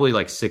probably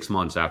like 6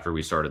 months after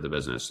we started the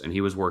business. And he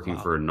was working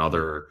for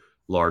another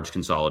large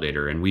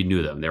consolidator, and we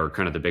knew them. They were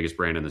kind of the biggest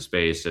brand in the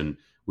space. And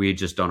we had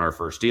just done our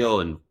first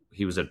deal, and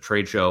he was at a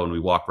trade show, and we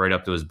walked right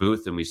up to his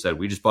booth and we said,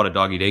 we just bought a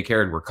doggy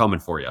daycare and we're coming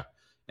for you.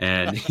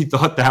 And he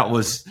thought that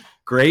was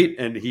great.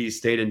 And he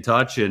stayed in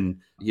touch, and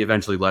he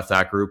eventually left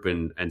that group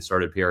and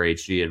started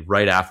PRHG. And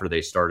right after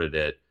they started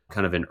it,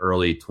 kind of in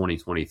early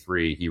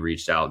 2023, he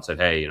reached out and said,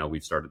 hey,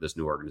 we've started this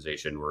new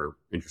organization. We're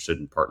interested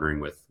in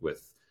partnering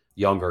with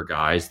younger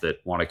guys that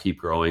want to keep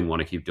growing,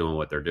 want to keep doing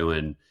what they're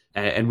doing.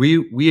 And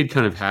we had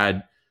kind of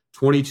had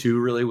 22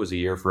 really was a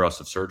year for us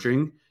of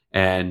searching.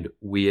 And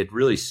we had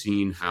really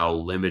seen how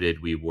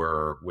limited we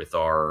were with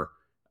our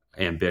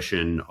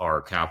ambition,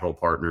 our capital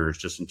partners,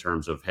 just in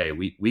terms of, hey,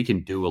 we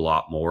can do a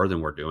lot more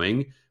than we're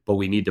doing, but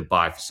we need to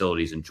buy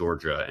facilities in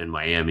Georgia and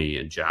Miami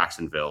and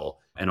Jacksonville.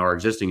 And our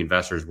existing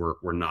investors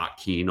were not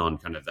keen on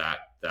kind of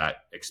that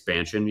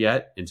expansion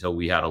yet until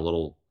we had a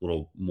little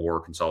more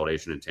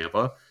consolidation in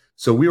Tampa.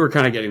 So we were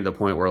kind of getting to the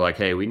point where like,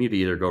 hey, we need to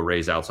either go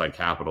raise outside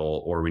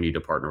capital or we need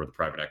to partner with a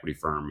private equity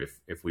firm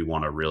if we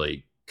want to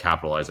really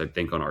capitalize, I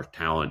think, on our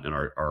talent and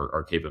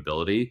our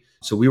capability.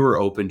 So we were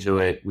open to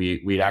it.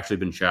 We'd actually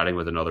been chatting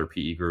with another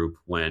PE group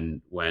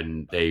when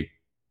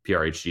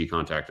PRHG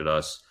contacted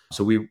us.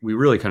 So we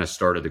really kind of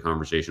started the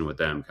conversation with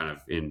them kind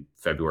of in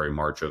February,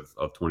 March of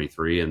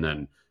 23, and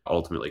then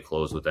ultimately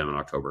closed with them in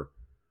October.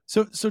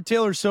 So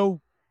Taylor,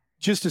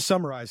 just to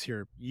summarize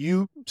here,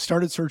 you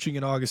started searching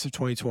in August of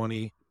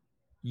 2020.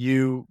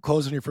 You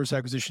closed on your first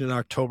acquisition in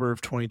October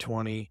of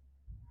 2020.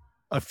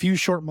 A few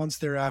short months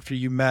thereafter,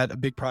 you met a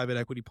big private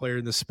equity player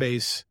in the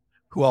space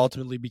who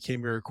ultimately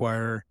became your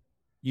acquirer.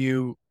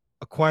 You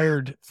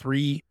acquired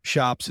 3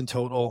 shops in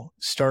total,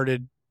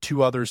 started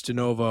 2 others de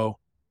novo,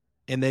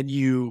 and then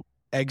you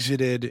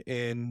exited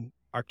in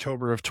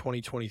October of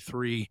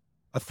 2023,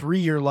 a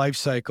 3-year life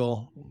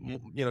cycle,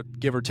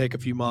 give or take a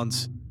few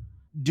months,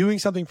 doing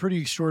something pretty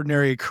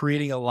extraordinary,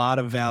 creating a lot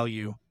of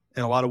value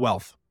and a lot of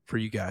wealth for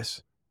you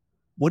guys.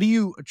 What do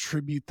you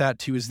attribute that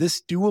to? Is this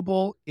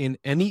doable in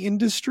any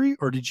industry,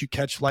 or did you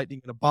catch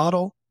lightning in a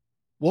bottle?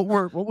 What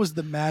was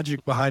the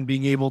magic behind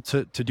being able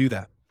to do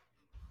that?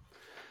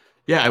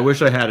 Yeah, I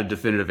wish I had a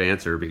definitive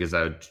answer, because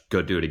I would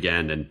go do it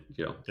again and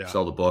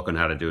sell the book on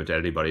how to do it to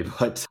anybody.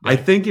 But I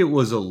think it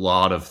was a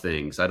lot of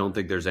things. I don't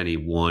think there's any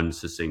one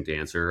succinct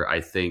answer.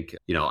 I think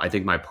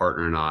my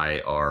partner and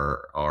I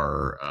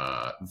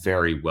are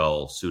very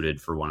well suited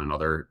for one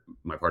another.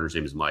 My partner's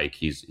name is Mike.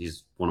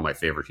 He's one of my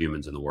favorite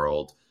humans in the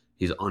world.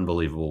 He's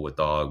unbelievable with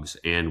dogs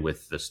and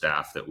with the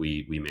staff that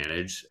we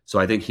manage. So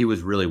I think he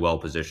was really well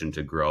positioned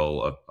to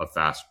grow a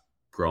fast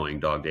growing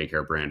dog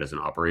daycare brand as an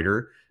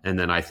operator. And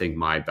then I think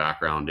my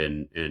background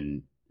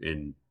in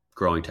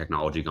growing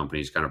technology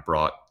companies kind of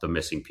brought the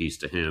missing piece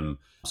to him.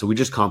 So we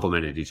just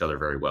complemented each other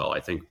very well.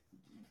 I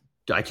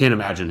can't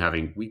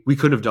imagine we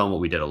couldn't have done what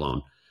we did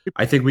alone.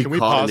 I think Can we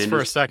pause for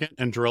a second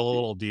and drill a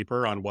little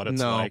deeper on what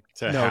it's like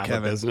to have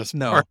Kevin, a business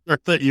partner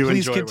that you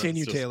please enjoy? Please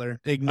continue,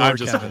 Taylor. Ignore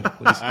Kevin,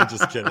 please. I'm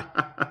just kidding.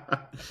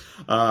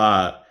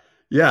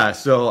 Yeah.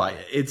 So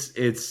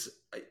it's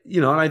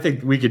and I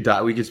think we could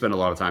spend a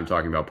lot of time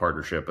talking about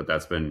partnership, but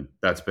that's been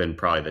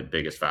probably the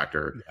biggest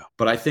factor. Yeah.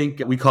 But I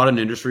think we caught an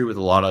industry with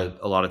a lot of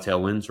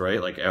tailwinds,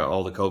 right? Like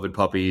all the COVID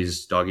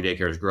puppies, doggy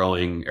daycare is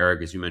growing.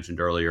 Eric, as you mentioned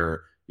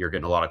earlier, you're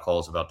getting a lot of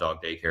calls about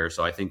dog daycare.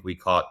 So I think we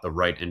caught the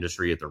right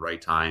industry at the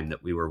right time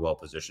that we were well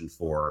positioned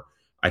for.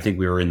 I think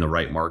we were in the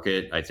right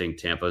market. I think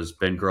Tampa's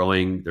been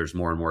growing. There's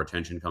more and more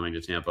attention coming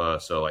to Tampa.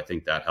 So I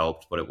think that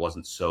helped, but it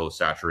wasn't so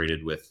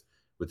saturated with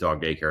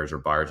dog daycares or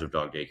buyers of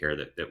dog daycare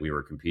that we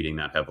were competing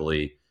that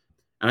heavily.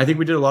 And I think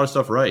we did a lot of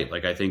stuff right.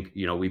 Like, I think,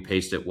 we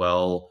paced it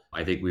well.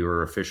 I think we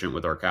were efficient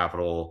with our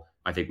capital.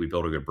 I think we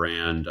built a good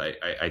brand.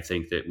 I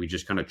think that we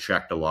just kind of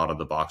checked a lot of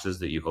the boxes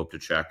that you hope to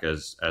check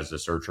as a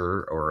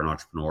searcher or an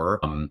entrepreneur.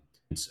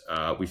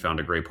 We found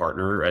a great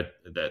partner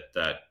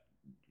that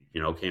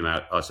came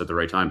at us at the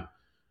right time.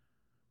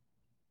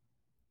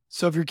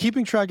 So if you're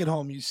keeping track at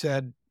home, you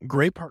said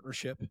great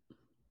partnership,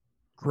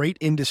 great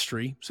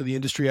industry. So the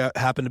industry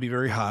happened to be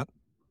very hot.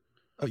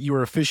 You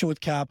were efficient with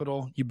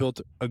capital. You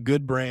built a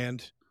good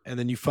brand, and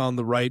then you found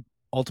the right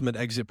ultimate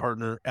exit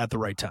partner at the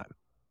right time.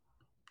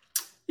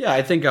 Yeah,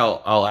 I think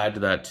I'll add to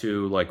that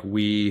too. Like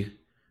we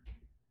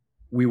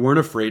weren't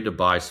afraid to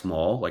buy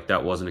small. Like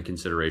that wasn't a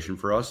consideration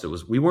for us.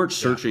 We weren't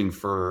searching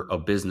for a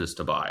business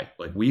to buy.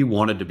 Like we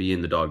wanted to be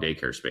in the dog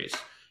daycare space.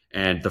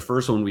 And the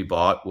first one we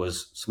bought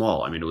was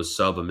small. I mean, it was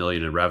sub $1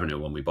 million in revenue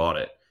when we bought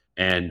it.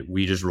 And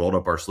we just rolled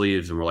up our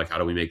sleeves and we're like, how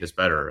do we make this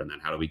better? And then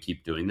how do we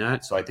keep doing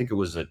that? So I think it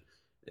was the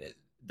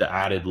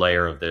added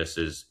layer of this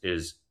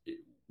is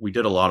we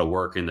did a lot of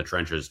work in the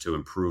trenches to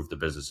improve the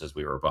businesses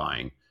we were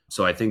buying.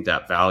 So I think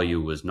that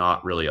value was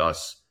not really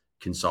us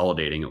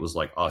consolidating. It was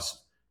like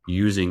us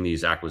using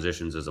these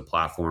acquisitions as a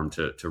platform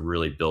to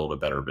really build a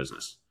better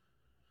business.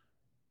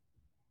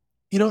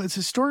 It's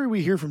a story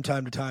we hear from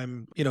time to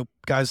time.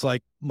 Guys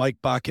like Mike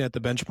Bakken at the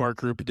Benchmark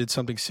Group did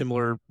something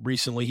similar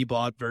recently. He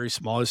bought very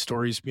small. His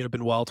stories,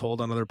 been well told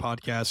on other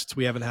podcasts.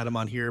 We haven't had him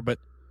on here, but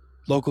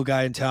local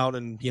guy in town.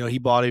 And, he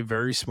bought a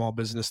very small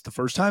business the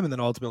first time and then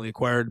ultimately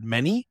acquired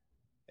many.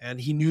 And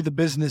he knew the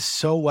business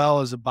so well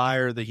as a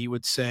buyer that he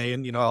would say,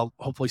 and,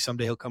 hopefully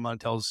someday he'll come on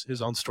and tell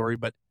his own story,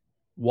 but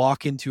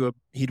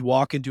he'd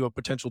walk into a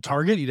potential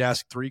target. He'd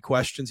ask 3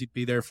 questions. He'd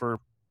be there for,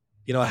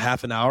 a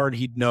half an hour, and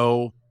he'd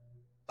know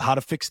how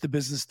to fix the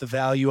business, the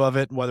value of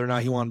it, and whether or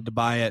not he wanted to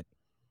buy it.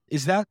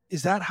 Is that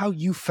how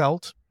you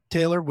felt,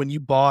 Taylor, when you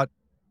bought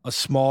a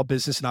small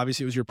business? And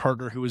obviously it was your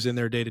partner who was in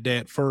there day to day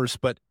at first,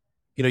 but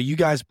you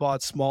guys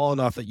bought small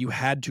enough that you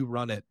had to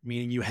run it,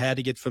 meaning you had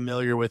to get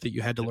familiar with it.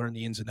 You had to learn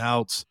the ins and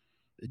outs.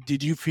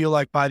 Did you feel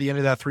like by the end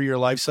of that 3-year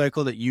life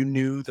cycle that you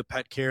knew the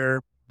pet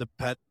care, the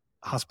pet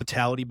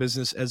hospitality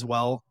business as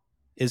well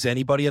as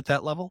anybody at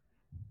that level?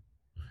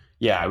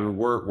 Yeah, I mean,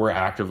 we're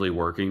actively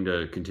working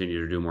to continue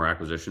to do more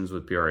acquisitions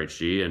with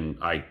PRHG, and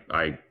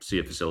I see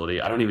a facility.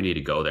 I don't even need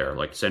to go there.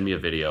 Like, send me a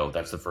video.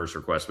 That's the first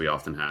request we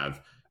often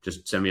have.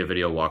 Just send me a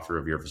video walkthrough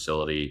of your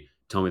facility.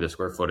 Tell me the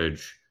square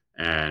footage,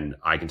 and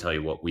I can tell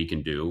you what we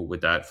can do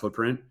with that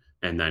footprint.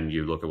 And then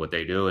you look at what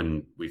they do,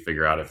 and we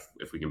figure out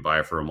if we can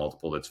buy it for a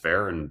multiple that's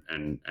fair and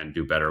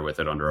do better with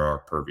it under our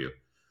purview.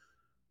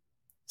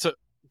 So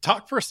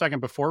talk for a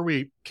second before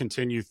we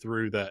continue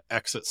through the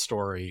exit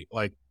story.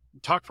 Like,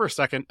 talk for a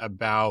second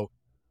about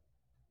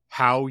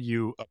how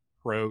you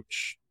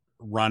approach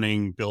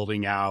running,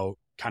 building out,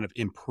 kind of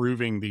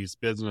improving these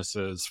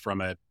businesses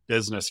from a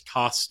business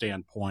cost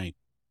standpoint.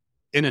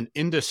 in an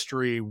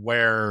industry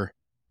where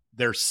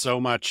there's so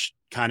much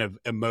kind of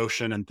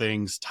emotion and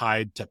things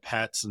tied to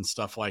pets and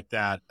stuff like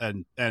that,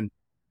 and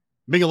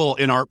being a little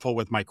inartful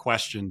with my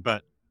question,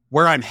 but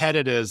where I'm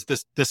headed is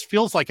this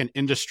feels like an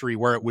industry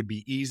where it would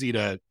be easy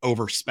to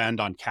overspend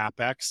on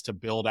CapEx to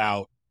build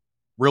out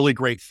really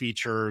great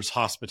features,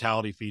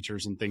 hospitality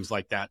features, and things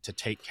like that to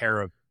take care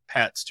of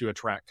pets to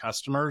attract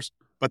customers,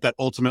 but that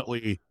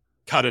ultimately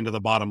cut into the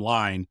bottom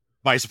line.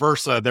 Vice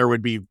versa, there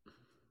would be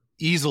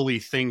easily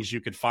things you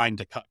could find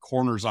to cut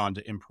corners on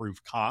to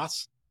improve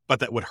costs, but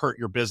that would hurt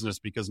your business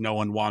because no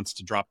one wants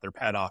to drop their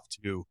pet off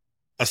to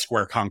a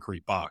square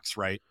concrete box,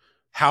 right?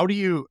 How do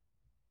you,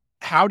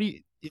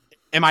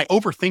 am I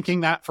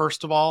overthinking that,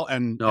 first of all?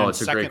 No, it's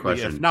secondly, a great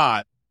question. If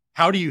not,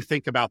 how do you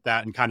think about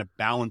that and kind of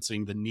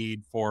balancing the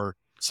need for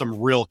some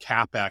real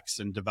CapEx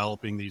in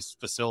developing these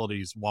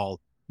facilities while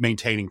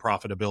maintaining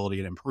profitability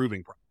and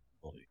improving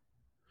profitability?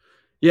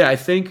 Yeah, I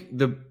think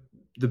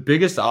the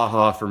biggest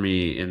aha for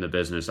me in the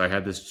business, I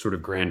had this sort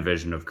of grand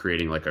vision of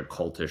creating like a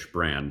cultish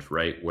brand,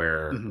 right?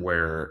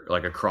 Where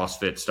like a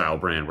CrossFit style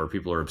brand where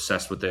people are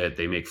obsessed with it.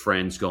 They make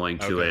friends going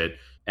to it.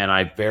 And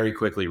I very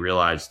quickly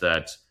realized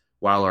that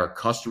while our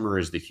customer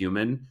is the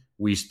human,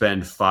 we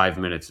spend 5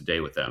 minutes a day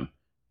with them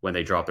when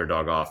they drop their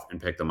dog off and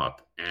pick them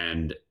up.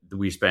 And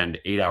we spend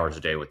 8 hours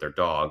a day with their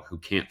dog who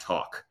can't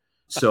talk.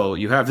 So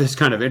you have this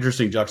kind of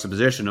interesting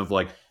juxtaposition of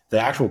like the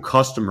actual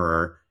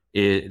customer,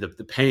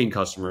 the paying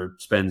customer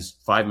spends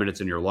 5 minutes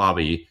in your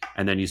lobby,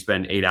 and then you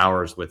spend 8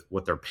 hours with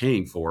what they're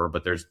paying for,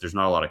 but there's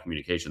not a lot of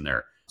communication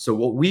there. So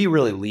what we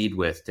really lead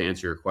with, to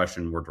answer your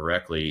question more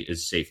directly,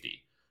 is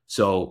safety.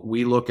 So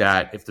we look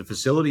at if the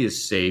facility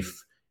is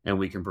safe and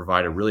we can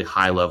provide a really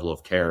high level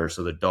of care,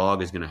 so the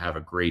dog is going to have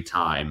a great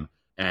time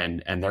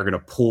and they're going to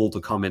pull to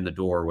come in the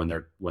door when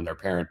their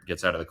parent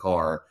gets out of the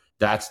car.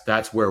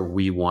 That's where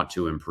we want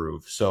to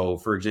improve. So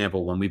for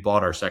example, when we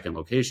bought our second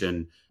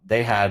location,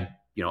 they had,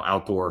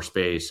 outdoor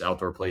space,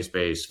 outdoor play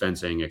space,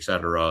 fencing, et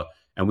cetera.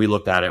 And we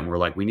looked at it and we're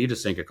like, we need to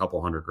sink a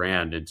couple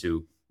 $100,000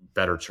 into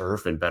better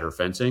turf and better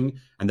fencing.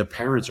 And the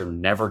parents are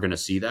never going to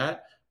see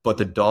that, but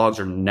the dogs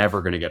are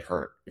never going to get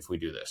hurt if we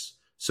do this.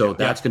 So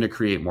that's going to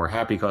create more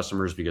happy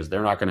customers because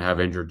they're not going to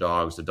have injured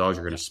dogs. The dogs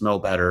are going to smell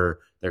better.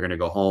 They're going to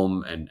go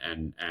home.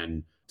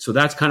 And so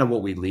that's kind of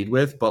what we lead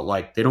with, but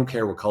like, they don't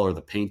care what color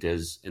the paint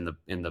is in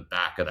the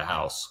back of the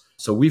house.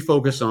 So we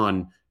focus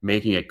on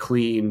making it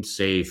clean,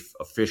 safe,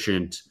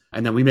 efficient,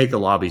 and then we make the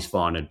lobbies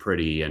fun and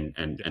pretty and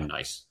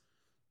nice.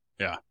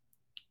 Yeah.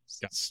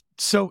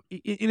 So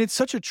it's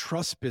such a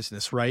trust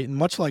business, right? And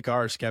much like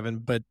ours, Kevin,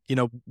 but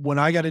when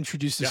I got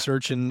introduced to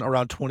Search in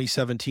around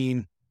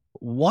 2017,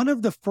 one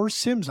of the first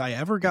Sims I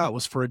ever got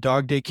was for a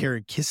dog daycare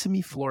in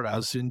Kissimmee, Florida. I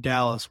was in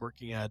Dallas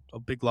working at a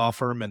big law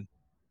firm, and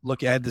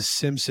I had the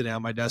Sim sitting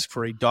on my desk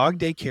for a dog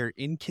daycare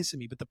in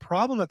Kissimmee. But the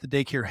problem that the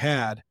daycare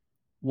had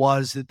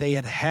was that they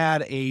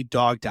had a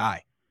dog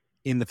die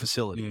in the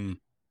facility,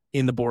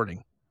 in the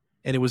boarding,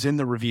 and it was in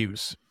the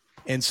reviews.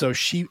 And so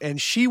she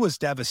was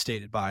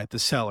devastated by it, the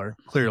seller,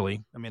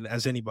 clearly. I mean,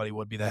 as anybody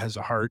would be that has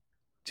a heart,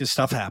 just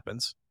stuff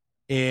happens.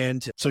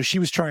 And so she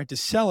was trying to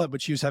sell it,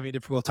 but she was having a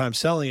difficult time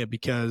selling it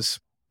because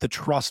the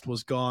trust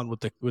was gone with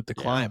the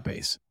client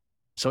base.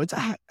 So it's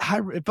a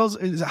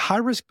high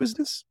risk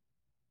business.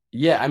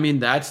 Yeah. I mean,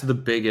 that's the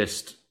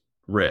biggest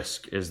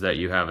risk, is that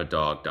you have a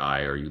dog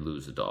die or you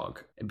lose a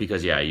dog,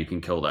 because you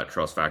can kill that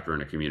trust factor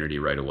in a community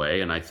right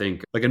away. And I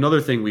think like another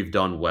thing we've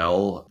done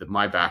well,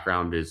 my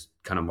background is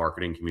kind of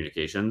marketing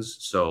communications.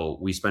 So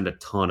we spend a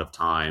ton of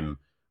time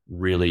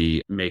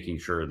really making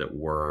sure that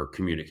we're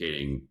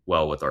communicating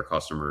well with our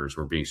customers.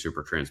 We're being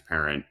super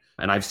transparent.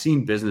 And I've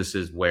seen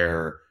businesses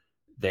where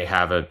they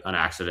have an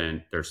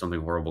accident, there's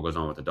something horrible goes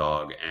on with the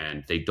dog,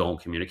 and they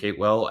don't communicate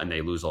well and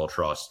they lose all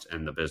trust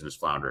and the business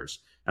flounders.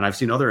 And I've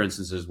seen other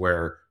instances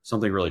where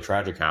something really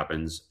tragic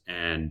happens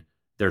and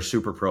they're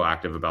super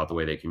proactive about the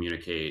way they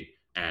communicate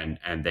and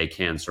they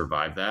can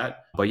survive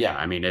that. But yeah,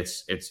 I mean,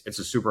 it's a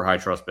super high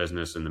trust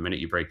business. And the minute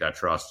you break that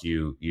trust,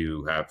 you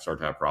start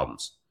to have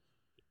problems.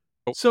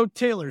 So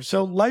Taylor,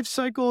 life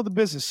cycle of the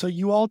business. So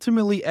you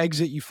ultimately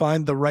exit, you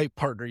find the right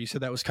partner. You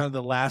said that was kind of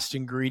the last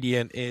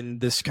ingredient in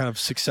this kind of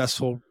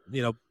successful,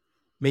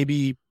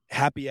 maybe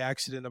happy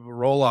accident of a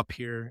roll up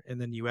here.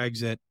 And then you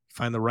exit,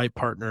 find the right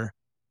partner.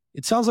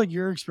 It sounds like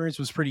your experience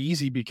was pretty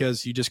easy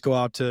because you just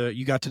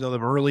you got to know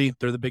them early.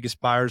 They're the biggest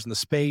buyers in the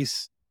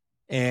space.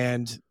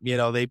 And,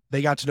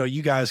 they got to know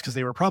you guys because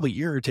they were probably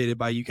irritated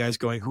by you guys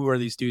going, who are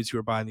these dudes who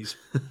are buying these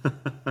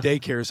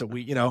daycares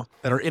that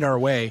that are in our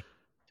way?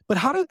 But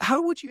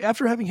how would you,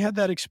 after having had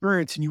that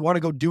experience and you want to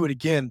go do it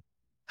again,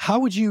 how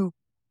would you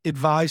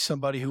advise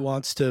somebody who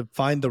wants to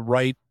find the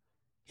right,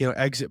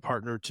 exit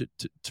partner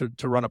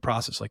to run a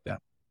process like that?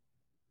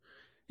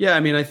 Yeah, I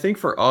mean, I think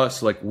for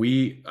us, like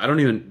I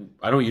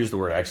don't use the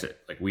word exit.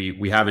 Like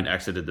we haven't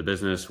exited the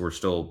business. We're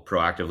still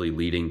proactively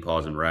leading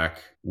Paws and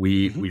Rec.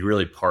 We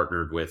really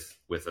partnered with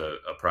a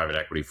private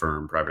equity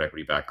firm, private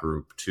equity backed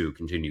group, to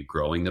continue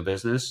growing the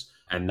business.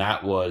 And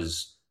that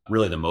was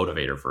really the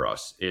motivator for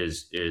us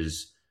is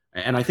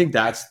And I think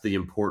that's the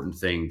important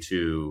thing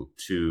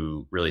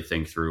to really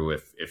think through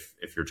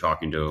if you're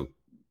talking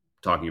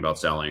about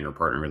selling or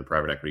partnering with a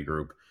private equity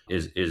group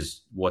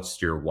is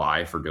what's your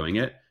why for doing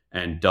it,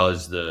 and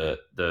does the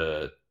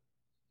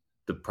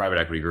private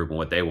equity group and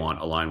what they want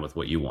align with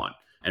what you want.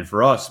 And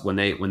for us, when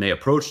they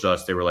approached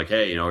us, they were like,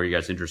 hey, are you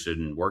guys interested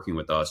in working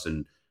with us?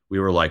 And we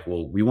were like,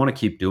 well, we want to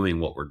keep doing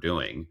what we're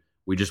doing.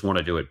 We just want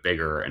to do it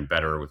bigger and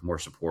better with more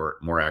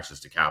support, more access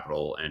to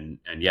capital. And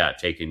yeah,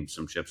 taking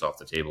some chips off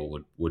the table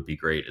would be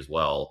great as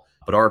well.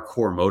 But our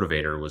core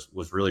motivator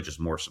was really just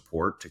more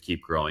support to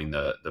keep growing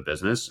the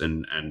business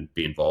and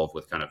be involved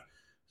with kind of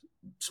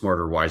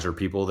smarter, wiser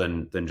people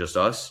than just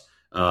us.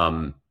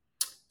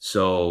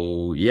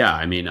 So yeah,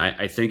 I mean,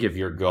 I think if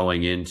you're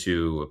going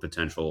into a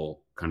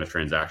potential kind of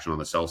transaction on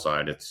the sell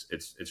side,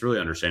 it's really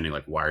understanding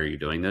like, why are you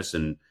doing this?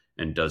 And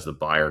does the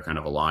buyer kind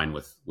of align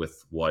with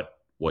what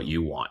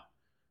you want?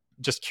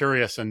 Just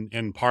curious,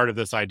 and part of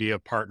this idea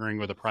of partnering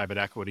with a private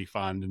equity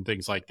fund and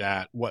things like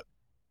that,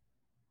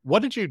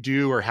 what did you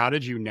do, or how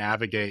did you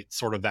navigate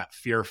sort of that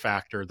fear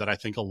factor that I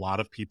think a lot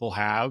of people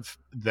have,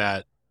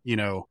 that,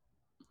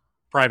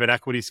 private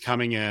equity's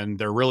coming in,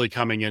 they're really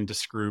coming in to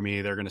screw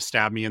me. They're going to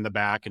stab me in the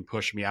back and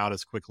push me out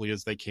as quickly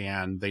as they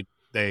can.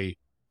 They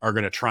are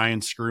going to try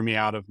and screw me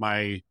out of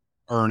my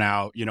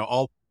earnout,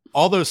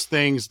 all those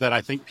things that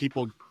I think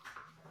people,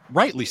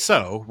 rightly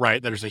so,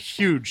 right? There's a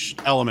huge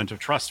element of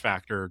trust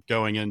factor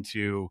going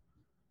into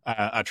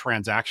a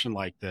transaction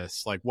like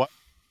this. Like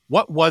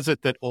what was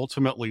it that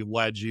ultimately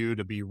led you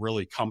to be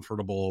really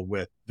comfortable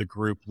with the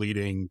group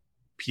leading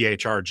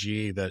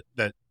PHRG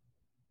that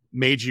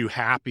made you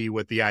happy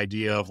with the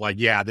idea of like,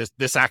 yeah,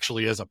 this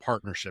actually is a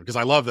partnership? Because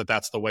I love that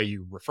that's the way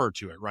you refer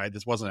to it, right?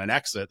 This wasn't an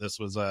exit. This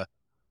was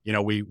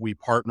we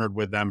partnered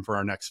with them for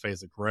our next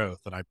phase of growth.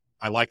 And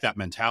I like that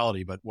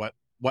mentality, but what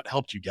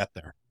helped you get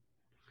there?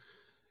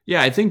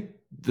 Yeah, I think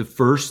the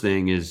first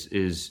thing is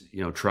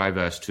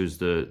Trivest, who's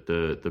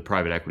the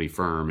private equity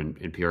firm,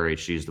 and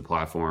PRHG is the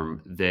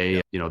platform.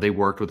 They they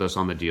worked with us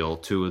on the deal.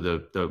 Two of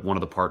the one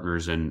of the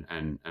partners and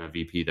a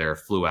VP there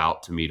flew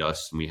out to meet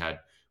us, and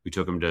we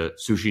took them to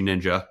Sushi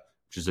Ninja,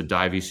 which is a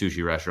divey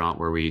sushi restaurant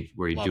where we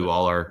do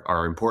all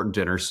our important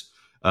dinners.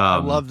 I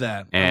love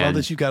that. I love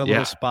that you got a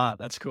little spot.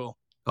 That's cool.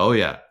 Oh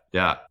yeah.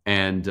 Yeah.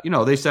 And,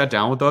 they sat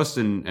down with us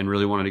and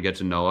really wanted to get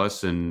to know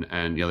us. And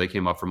they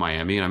came up from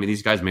Miami. And I mean,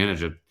 these guys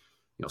manage a,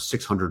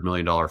 $600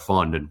 million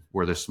fund, and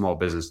we're this small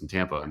business in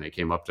Tampa, and they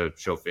came up to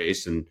show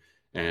face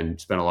and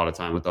spent a lot of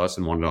time with us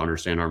and wanted to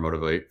understand our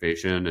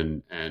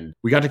motivation. And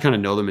we got to kind of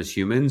know them as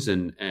humans,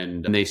 and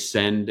they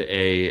send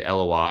a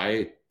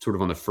LOI sort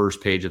of on the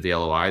first page of the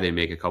LOI. They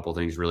make a couple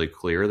things really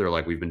clear. They're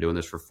like, we've been doing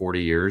this for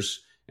 40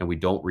 years and we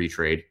don't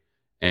retrade.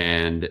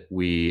 And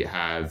we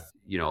have,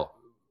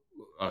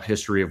 a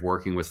history of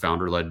working with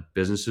founder-led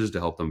businesses to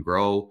help them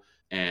grow.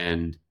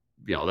 And,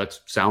 that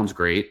sounds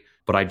great,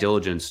 but I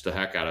diligenced the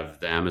heck out of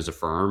them as a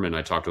firm. And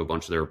I talked to a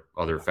bunch of their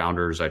other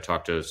founders. I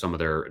talked to some of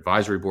their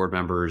advisory board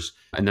members.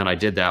 And then I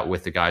did that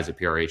with the guys at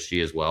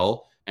PRHG as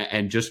well.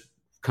 And just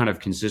kind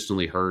of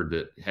consistently heard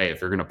that, hey,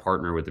 if you're going to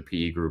partner with the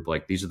PE group,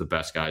 like, these are the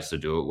best guys to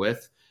do it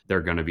with. They're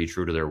going to be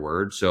true to their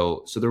word.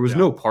 So there was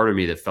no part of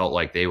me that felt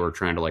like they were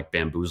trying to like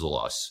bamboozle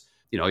us.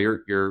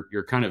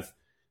 You're kind of,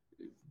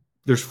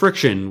 there's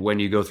friction when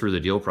you go through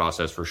the deal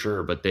process for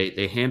sure, but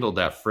they handled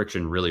that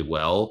friction really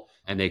well,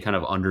 and they kind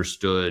of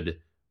understood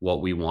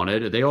what we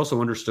wanted. They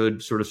also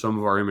understood sort of some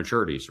of our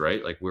immaturities,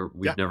 right? Like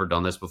we've never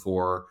done this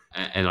before,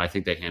 and I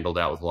think they handled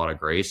that with a lot of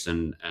grace,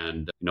 and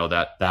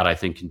that I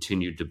think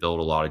continued to build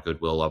a lot of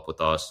goodwill up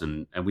with us,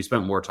 and we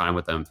spent more time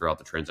with them throughout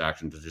the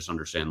transaction to just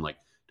understand, like,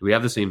 do we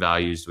have the same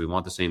values? Do we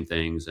want the same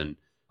things? And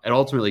it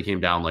ultimately came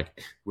down,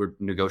 like, we're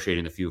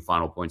negotiating the few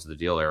final points of the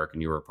deal, Eric,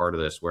 and you were a part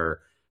of this, where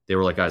they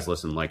were like, guys,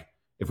 listen, like,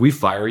 if we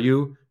fire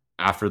you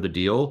after the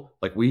deal,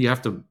 like, we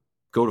have to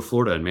go to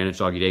Florida and manage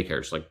doggy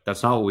daycares. Like,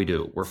 that's not what we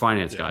do. We're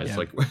finance guys. Yeah.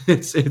 Like,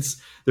 it's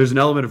there's an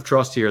element of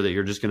trust here that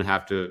you're just going to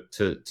have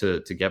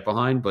to get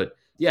behind. But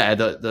yeah,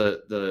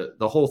 the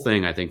whole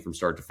thing, I think, from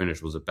start to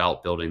finish was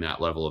about building that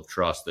level of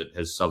trust that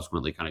has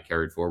subsequently kind of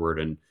carried forward,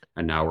 and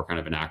now we're kind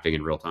of enacting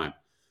in real time.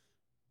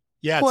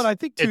 Yeah. Well, and I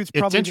think too, it's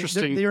probably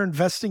interesting. They're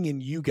investing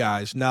in you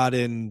guys, not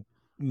in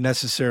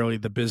necessarily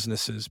the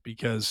businesses,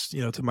 because,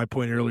 to my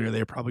point earlier,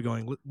 they're probably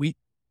going,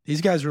 these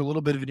guys are a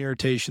little bit of an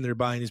irritation. They're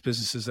buying these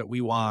businesses that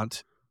we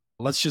want.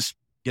 Let's just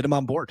get them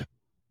on board.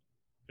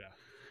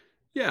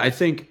 Yeah, I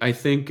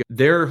think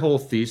their whole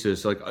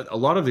thesis, like a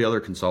lot of the other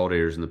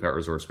consolidators in the pet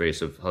resort space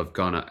have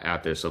gone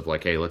at this of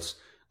like, hey, let's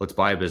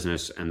buy a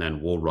business and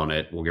then we'll run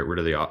it. We'll get rid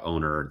of the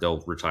owner.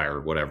 They'll retire,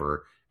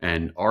 whatever.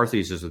 And our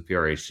thesis with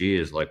PRHG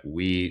is like,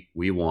 we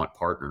want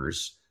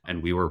partners,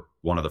 and we were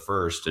one of the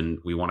first, and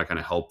we want to kind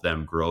of help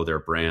them grow their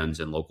brands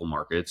in local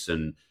markets,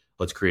 and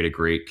let's create a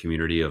great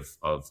community of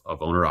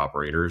owner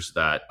operators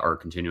that are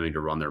continuing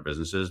to run their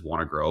businesses, want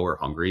to grow, are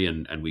hungry,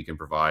 and we can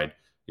provide,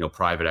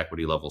 private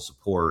equity level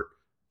support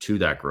to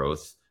that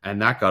growth.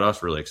 And that got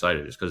us really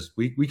excited, just because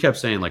we kept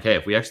saying, like, hey,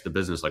 if we exit the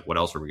business, like, what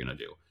else are we going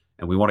to do?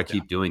 And we want to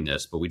keep doing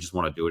this, but we just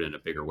want to do it in a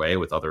bigger way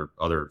with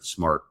other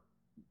smart,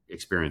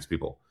 experienced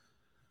people.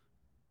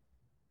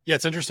 Yeah,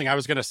 it's interesting. I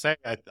was going to say,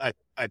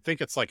 I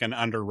think it's like an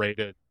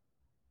underrated,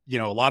 a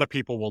lot of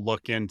people will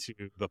look into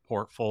the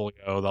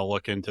portfolio. They'll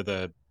look into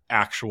the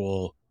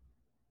actual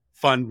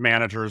fund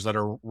managers that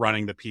are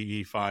running the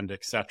PE fund,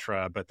 et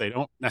cetera, but they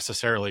don't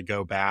necessarily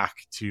go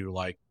back to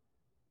like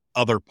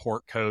other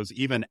portcos,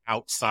 even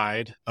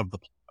outside of the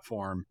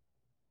platform.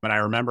 And I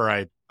remember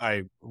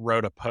I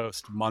wrote a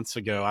post months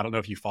ago. I don't know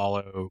if you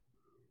follow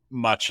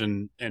much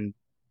in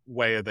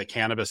way of the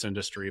cannabis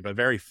industry, but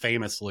very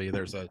famously,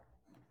 there's a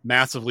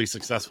massively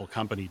successful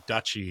company,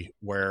 Dutchy,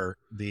 where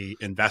the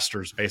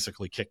investors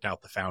basically kicked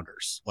out the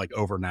founders like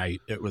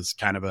overnight. It was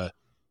kind of a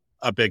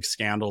big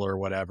scandal or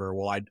whatever.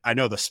 Well, I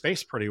know the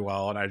space pretty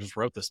well. And I just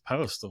wrote this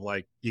post of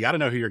like, you got to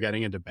know who you're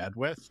getting into bed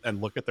with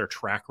and look at their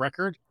track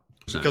record,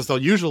 because they'll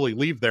usually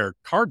leave their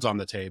cards on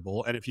the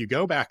table. And if you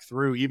go back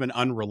through even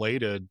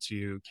unrelated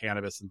to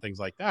cannabis and things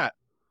like that,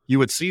 you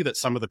would see that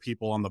some of the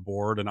people on the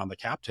board and on the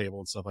cap table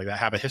and stuff like that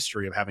have a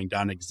history of having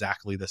done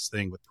exactly this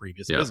thing with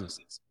previous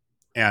businesses.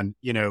 And,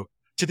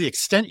 to the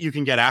extent you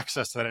can get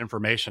access to that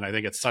information, I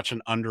think it's such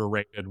an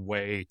underrated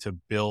way to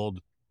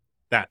build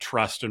that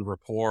trust and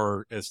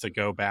rapport, is to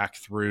go back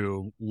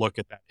through, look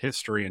at that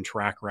history and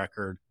track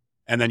record.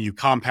 And then you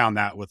compound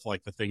that with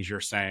like the things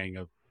you're saying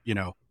of,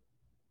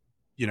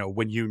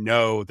 when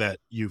that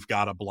you've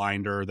got a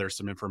blinder, there's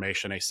some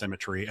information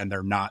asymmetry, and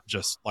they're not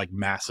just like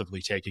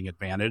massively taking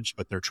advantage,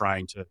 but they're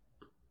trying to,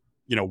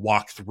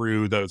 walk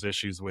through those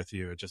issues with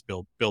you. It just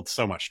builds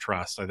so much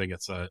trust. I think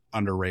it's a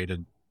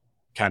underrated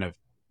kind of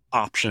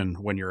option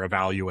when you're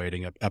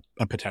evaluating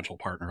a potential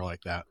partner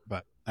like that.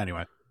 But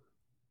anyway.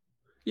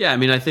 Yeah, I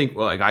mean, I think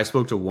I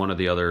spoke to one of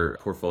the other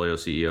portfolio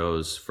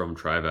CEOs from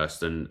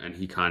Trivest, and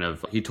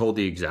he told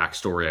the exact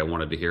story I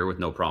wanted to hear with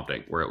no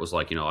prompting, where it was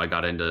like, I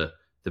got into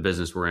the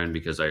business we're in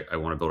because I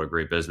want to build a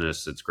great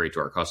business. It's great to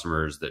our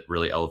customers, that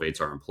really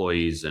elevates our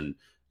employees. And,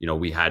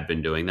 we had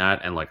been doing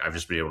that. And like, I've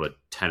just been able to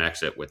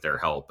 10X it with their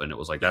help. And it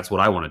was like, that's what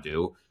I want to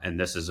do. And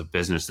this is a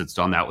business that's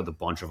done that with a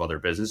bunch of other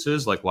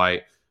businesses. Like,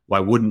 why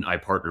wouldn't I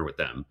partner with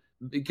them?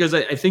 Because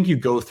I think you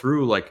go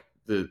through like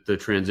the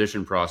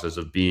transition process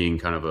of being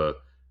kind of a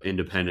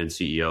independent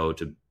CEO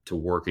to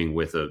working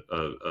with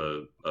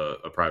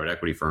a private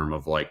equity firm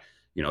of like,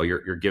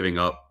 you're giving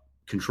up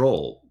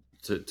control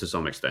to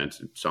some extent,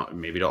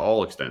 maybe to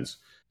all extents.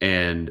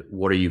 And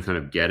what are you kind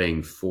of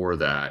getting for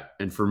that?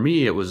 And for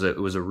me, it was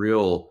a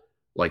real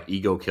like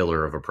ego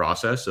killer of a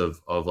process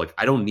of like,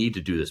 I don't need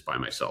to do this by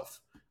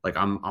myself. Like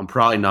I'm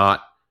probably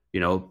not,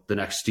 the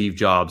next Steve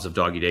Jobs of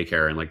doggy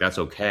daycare, and like, that's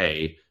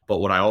okay. But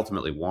what I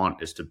ultimately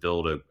want is to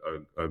build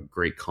a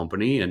great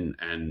company. And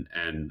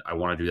I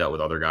want to do that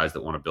with other guys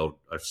that want to build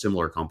a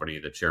similar company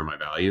that share my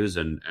values.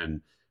 And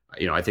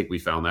I think we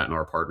found that in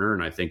our partner.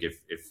 And I think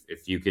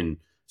if you can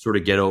sort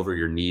of get over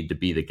your need to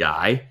be the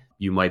guy,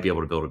 you might be able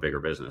to build a bigger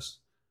business.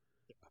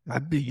 I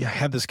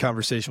have this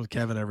conversation with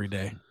Kevin every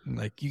day. I'm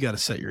like, you got to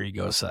set your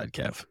ego aside,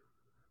 Kev.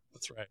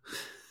 That's right.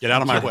 Get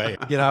out of my way.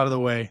 Get out of the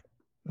way.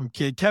 I'm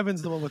kidding.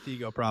 Kevin's the one with the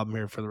ego problem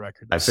here, for the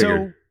record. I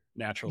figured.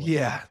 Naturally.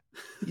 Yeah.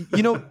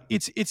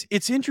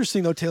 It's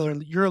interesting though, Taylor.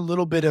 You're a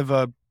little bit of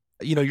a,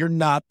 you're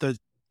not the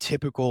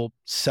typical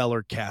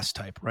seller cast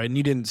type, right? And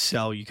you didn't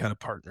sell, you kind of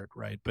partnered,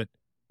 right? But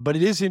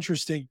it is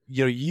interesting.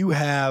 You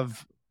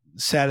have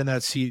sat in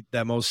that seat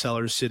that most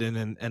sellers sit in,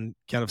 and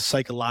kind of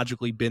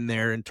psychologically been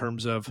there in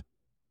terms of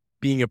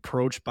being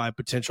approached by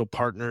potential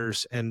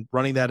partners and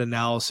running that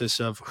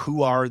analysis of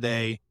who are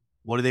they,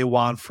 what do they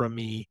want from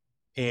me,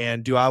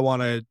 and do I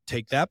want to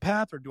take that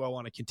path, or do I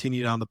want to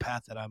continue down the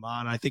path that I'm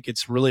on? I think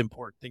it's a really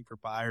important thing for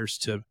buyers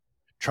to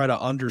try to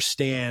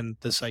understand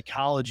the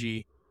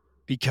psychology,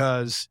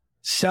 because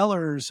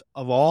sellers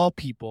of all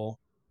people,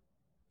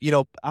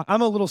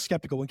 I'm a little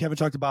skeptical when Kevin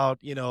talked about,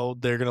 they're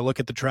going to look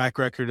at the track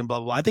record and blah,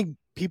 blah, blah. I think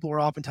people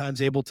are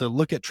oftentimes able to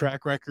look at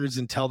track records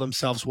and tell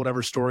themselves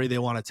whatever story they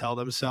want to tell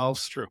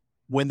themselves. True.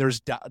 When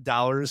there's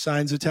dollar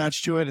signs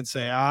attached to it, and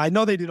say, I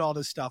know they did all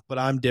this stuff, but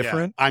I'm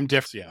different. Yeah, I'm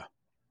different. Yeah.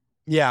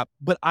 Yeah.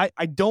 But I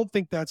don't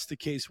think that's the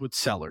case with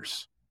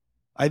sellers.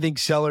 I think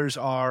sellers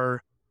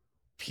are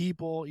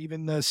people,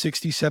 even the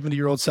 60,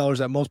 70-year-old sellers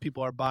that most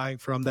people are buying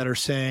from, that are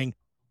saying,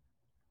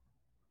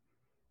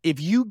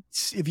 if you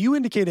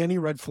indicate any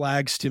red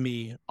flags to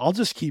me, I'll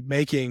just keep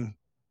making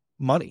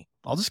money.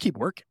 I'll just keep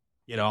working.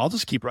 I'll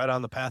just keep right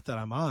on the path that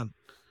I'm on.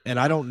 And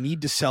I don't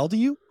need to sell to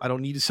you. I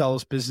don't need to sell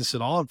this business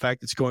at all. In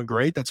fact, it's going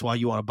great. That's why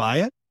you want to buy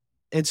it.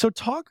 And so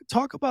talk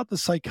about the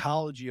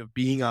psychology of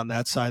being on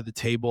that side of the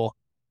table.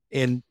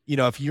 And,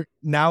 if you're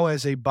now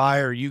as a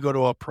buyer, you go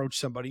to approach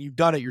somebody, you've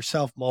done it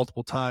yourself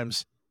multiple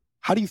times.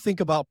 How do you think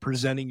about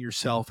presenting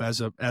yourself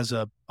as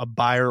a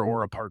buyer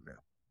or a partner?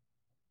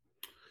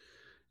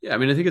 Yeah, I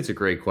mean, I think it's a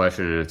great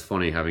question, and it's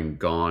funny having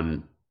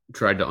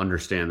tried to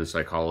understand the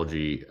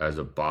psychology as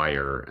a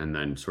buyer and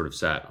then sort of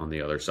sat on the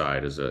other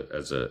side as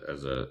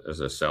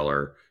a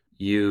seller.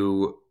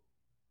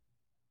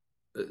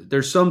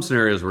 There's some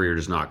scenarios where you're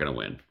just not going to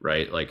win,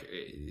 right? Like,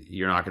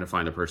 you're not going to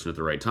find the person at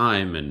the right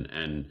time,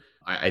 and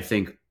I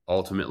think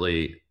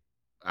ultimately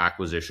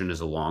acquisition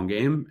is a long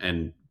game,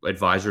 and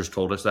advisors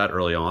told us that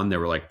early on. They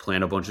were like,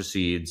 plant a bunch of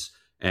seeds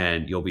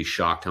and you'll be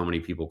shocked how many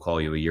people call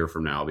you a year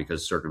from now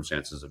because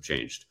circumstances have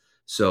changed.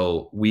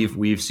 So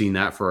we've seen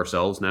that for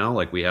ourselves now.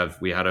 Like we had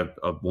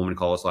a woman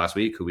call us last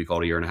week who we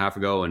called a year and a half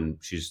ago, and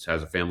she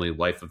has a family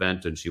life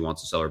event and she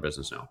wants to sell her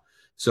business now.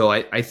 So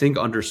I think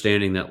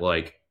understanding that,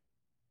 like,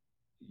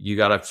 you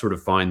got to sort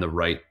of find the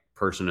right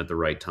person at the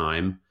right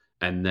time,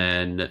 and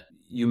then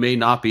you may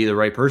not be the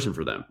right person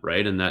for them,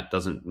 right? And that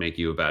doesn't make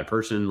you a bad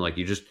person. Like,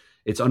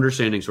 it's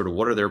understanding sort of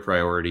what are their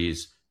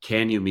priorities,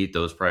 can you meet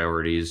those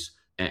priorities,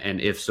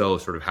 and if so,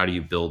 sort of how do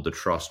you build the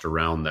trust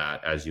around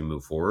that as you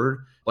move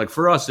forward. Like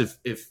for us,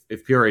 if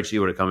PRHD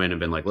would have come in and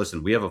been like,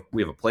 listen, we have a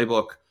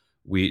playbook,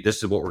 this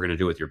is what we're going to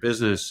do with your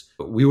business,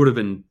 we would have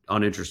been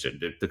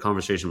uninterested. The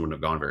conversation wouldn't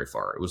have gone very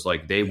far. It was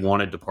like they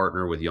wanted to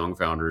partner with young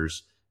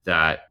founders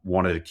that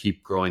wanted to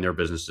keep growing their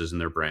businesses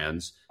and their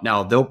brands.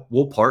 Now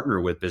we'll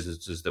partner with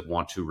businesses that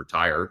want to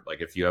retire.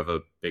 Like if you have a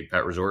big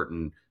pet resort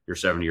and you're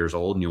 70 years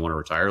old and you want to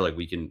retire, like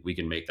we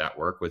can make that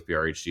work with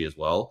PRHD as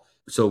well.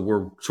 So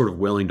we're sort of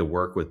willing to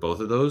work with both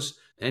of those.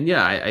 And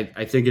yeah,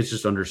 I think it's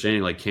just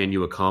understanding, like, can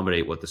you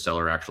accommodate what the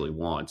seller actually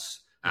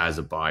wants as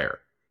a buyer?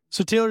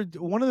 So Taylor,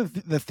 one of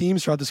the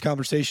themes throughout this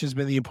conversation has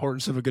been the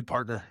importance of a good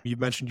partner. You've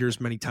mentioned yours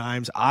many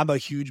times. I'm a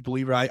huge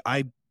believer.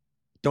 I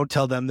don't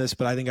tell them this,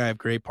 but I think I have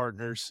great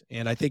partners.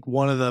 And I think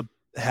one of the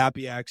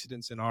happy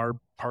accidents in our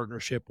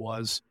partnership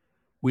was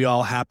we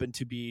all happened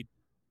to be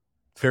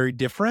very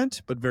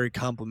different, but very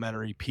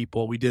complementary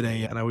people. We did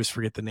and I always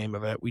forget the name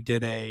of it.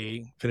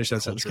 Finish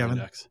that sentence, Kevin.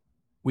 Index.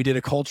 We did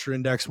a culture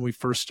index when we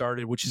first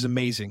started, which is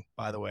amazing,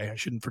 by the way. I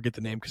shouldn't forget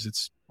the name because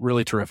it's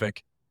really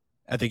terrific.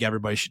 I think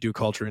everybody should do a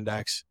culture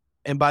index.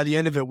 And by the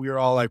end of it, we were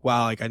all like,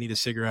 wow, like I need a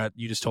cigarette.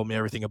 You just told me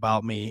everything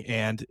about me.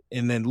 And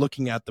then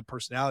looking at the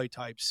personality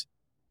types,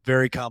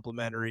 very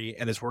complementary,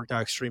 and it's worked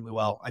out extremely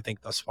well, I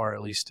think, thus far,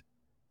 at least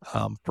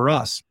for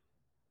us.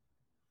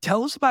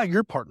 Tell us about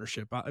your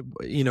partnership.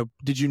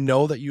 Did you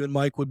know that you and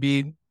Mike would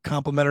be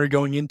complementary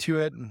going into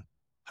it, and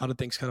how did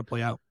things kind of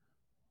play out?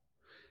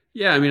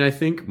 Yeah, I mean, I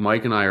think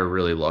Mike and I are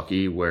really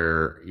lucky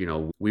where,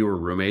 we were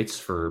roommates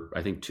for,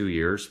 I think, 2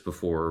 years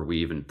before we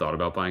even thought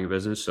about buying a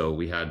business. So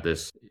we had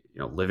this,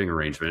 living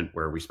arrangement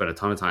where we spent a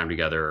ton of time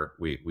together.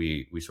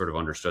 We sort of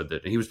understood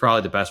that, and he was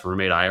probably the best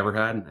roommate I ever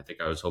had. And I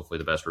think I was hopefully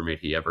the best roommate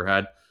he ever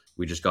had.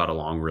 We just got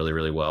along really,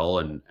 really well.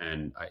 And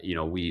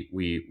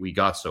we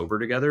got sober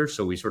together.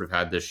 So we sort of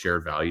had this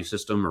shared value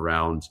system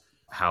around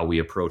how we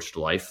approached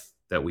life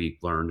that we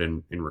learned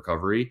in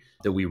recovery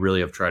that we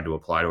really have tried to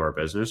apply to our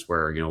business,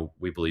 where,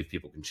 we believe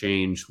people can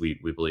change. We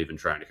believe in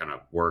trying to kind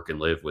of work and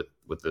live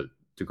with the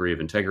degree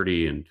of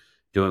integrity and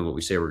doing what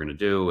we say we're going to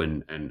do,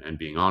 and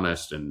being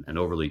honest and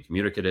overly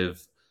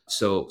communicative.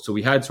 So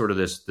we had sort of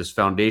this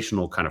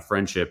foundational kind of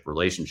friendship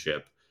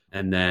relationship.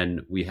 And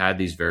then we had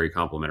these very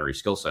complementary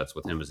skill sets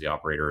with him as the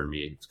operator and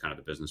me as kind of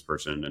the business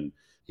person. And,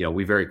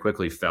 we very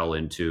quickly fell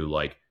into,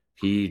 like,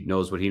 he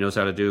knows what he knows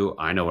how to do.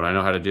 I know what I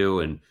know how to do.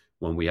 And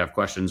when we have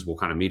questions, we'll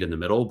kind of meet in the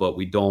middle, but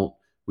we don't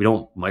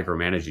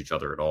micromanage each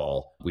other at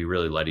all. We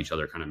really let each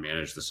other kind of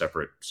manage the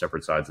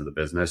separate sides of the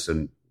business.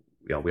 And,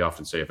 we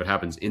often say if it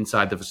happens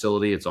inside the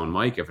facility, it's on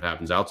Mike. If it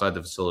happens outside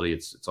the facility,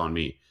 it's on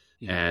me.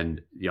 Yeah.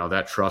 And,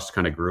 that trust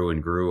kind of grew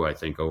and grew, I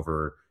think,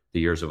 over the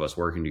years of us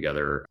working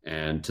together,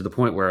 and to the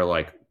point where,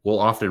 like, we'll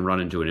often run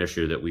into an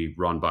issue that we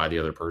run by the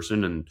other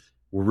person, and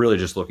we're really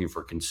just looking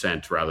for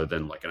consent rather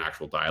than like an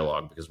actual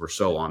dialogue, because we're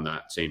so on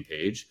that same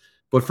page.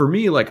 But for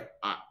me, like,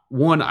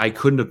 I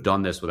couldn't have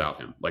done this without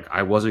him. Like,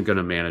 I wasn't going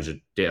to manage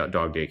a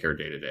dog daycare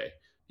day to day.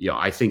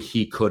 I think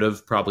he could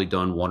have probably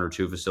done 1 or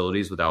 2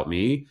 facilities without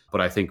me,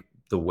 but I think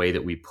the way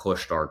that we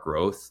pushed our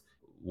growth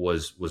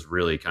was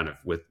really kind of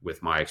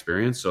with my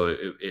experience. So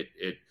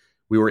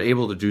we were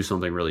able to do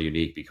something really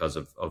unique because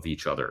of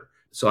each other.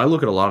 So I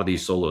look at a lot of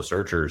these solo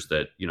searchers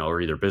that,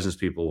 are either business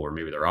people or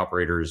maybe they're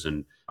operators.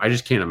 And I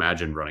just can't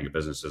imagine running a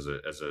business as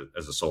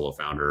a solo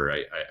founder.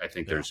 I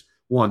think there's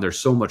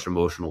so much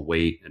emotional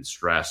weight and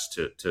stress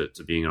to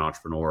being an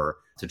entrepreneur.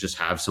 To just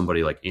have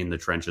somebody, like, in the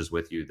trenches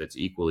with you that's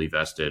equally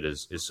vested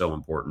is so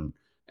important.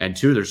 And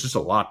 2, there's just a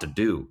lot to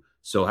do.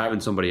 So having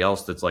somebody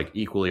else that's, like,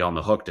 equally on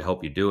the hook to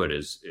help you do it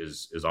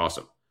is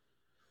awesome.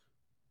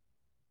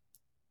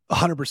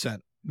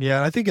 100%.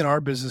 Yeah, I think in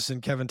our business,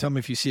 and Kevin, tell me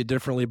if you see it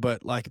differently,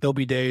 but, like, there'll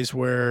be days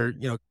where,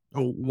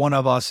 one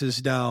of us is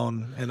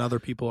down and other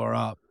people are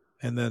up,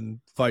 and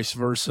then vice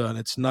versa. And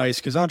it's nice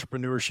because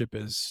entrepreneurship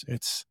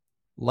it's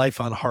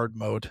life on hard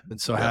mode. And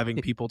so having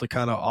people to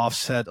kind of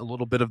offset a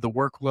little bit of the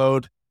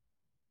workload,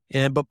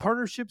 but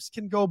partnerships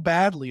can go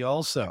badly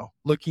also.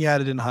 Looking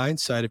at it in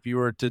hindsight, if you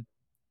were to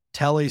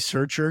tell a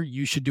searcher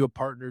you should do a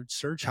partnered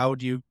search, how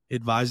would you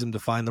advise them to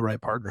find the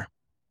right partner?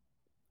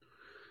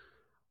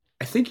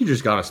 I think you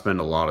just got to spend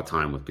a lot of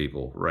time with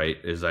people, right?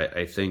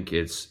 I think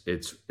it's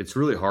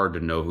really hard to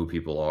know who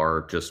people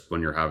are just when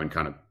you're having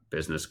kind of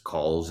business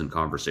calls and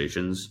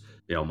conversations.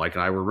 Mike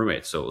and I were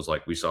roommates, so it was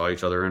like we saw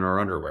each other in our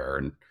underwear,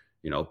 and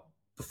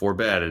before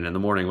bed and in the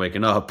morning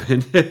waking up,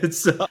 and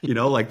it's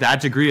like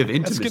that degree of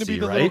intimacy.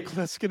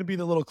 That's gonna be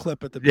the little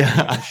clip at the beginning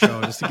of the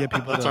show, just to get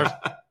people. That's our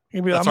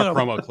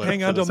promo clip.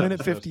 Hang on till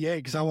minute 58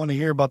 because I want to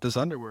hear about this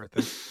underwear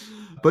thing.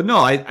 But no,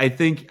 I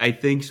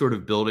think sort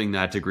of building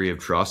that degree of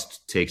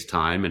trust takes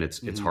time, and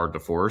it's hard to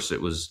force.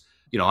 It was,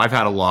 I've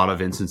had a lot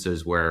of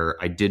instances where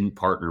I didn't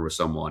partner with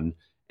someone,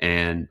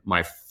 and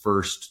my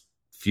first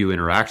few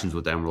interactions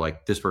with them were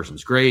like, this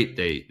person's great.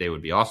 They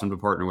would be awesome to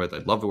partner with.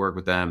 I'd love to work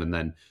with them. And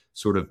then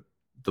sort of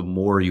the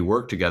more you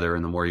work together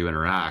and the more you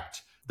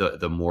interact,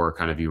 the more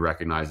kind of you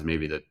recognize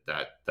maybe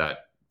that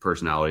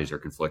personalities are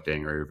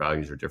conflicting or your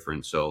values are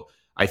different. So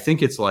I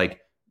think it's like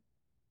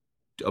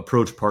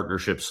approach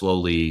partnership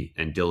slowly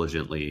and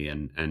diligently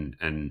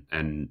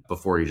and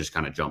before you just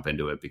kind of jump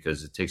into it,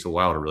 because it takes a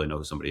while to really know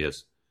who somebody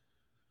is.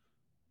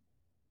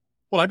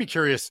 Well, I'd be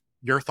curious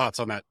your thoughts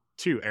on that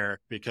too,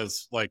 Eric,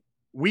 because like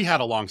we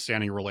had a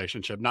long-standing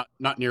relationship, not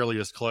nearly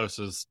as close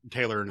as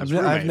Taylor and his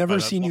roommate. I've never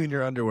seen you in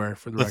your underwear,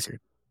 for the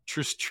record.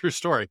 True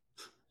story.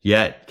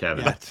 Yet,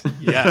 Kevin.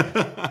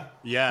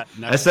 Yeah.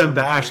 SM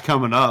Bash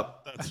coming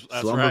up. That's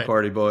Slumber right.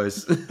 party,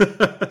 boys.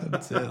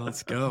 That's it.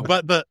 Let's go.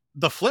 But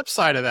the flip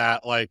side of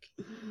that, like,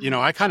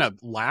 I kind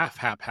of laugh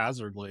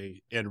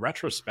haphazardly in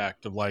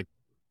retrospect of like,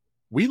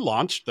 we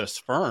launched this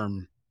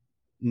firm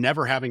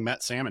never having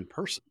met Sam in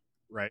person,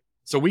 right?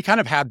 So we kind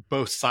of had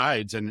both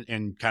sides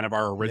in kind of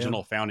our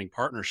original founding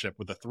partnership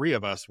with the three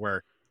of us,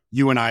 where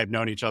you and I have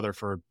known each other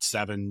for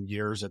 7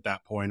 years at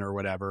that point or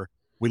whatever.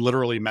 We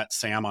literally met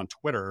Sam on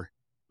Twitter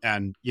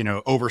and,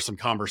 over some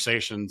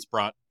conversations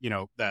brought,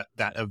 that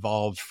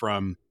evolved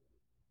from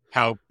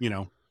how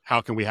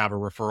can we have a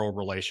referral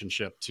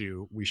relationship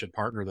to we should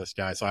partner this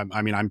guy. So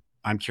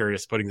I'm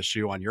curious, putting the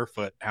shoe on your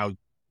foot, how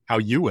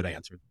you would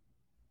answer.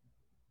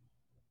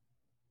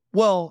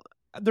 Well,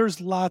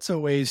 there's lots of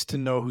ways to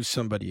know who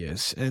somebody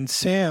is. And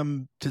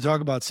Sam, to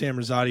talk about Sam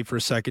Rosati for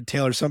a second,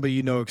 Taylor, somebody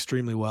you know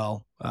extremely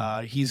well.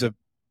 He's a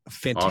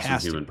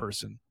fantastic awesome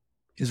person.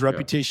 His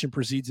reputation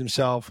precedes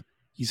himself.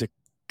 He's a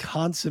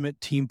consummate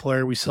team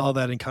player. We saw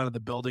that in kind of the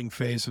building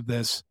phase of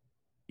this.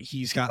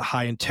 He's got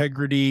high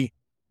integrity.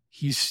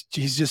 He's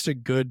just a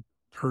good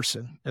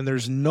person. And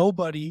there's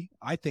nobody,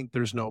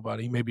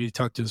 maybe he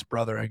talked to his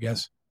brother, I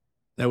guess,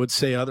 that would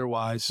say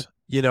otherwise.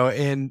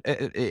 And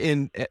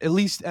at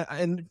least,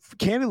 and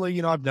candidly,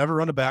 I've never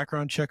run a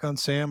background check on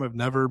Sam. I've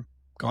never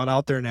gone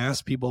out there and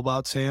asked people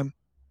about Sam,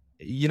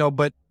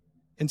 and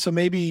so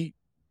maybe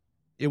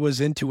it was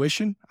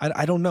intuition.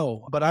 I don't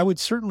know, but I would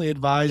certainly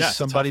advise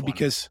somebody,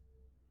 because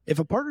if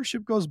a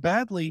partnership goes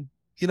badly,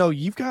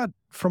 you've got,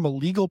 from a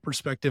legal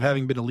perspective,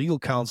 having been a legal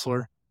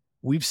counselor,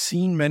 we've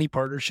seen many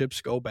partnerships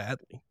go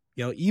badly,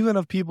 even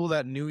of people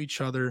that knew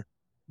each other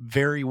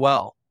very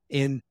well.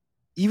 And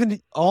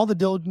even all the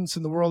diligence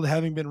in the world,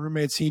 having been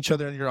roommates, see each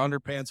other in your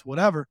underpants,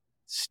 whatever,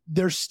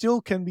 there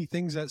still can be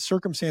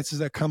circumstances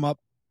that come up.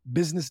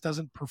 Business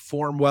doesn't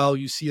perform well.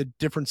 You see a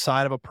different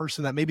side of a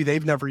person that maybe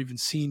they've never even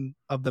seen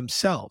of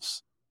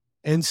themselves.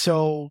 And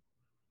so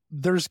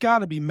there's got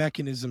to be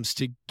mechanisms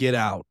to get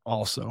out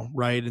also,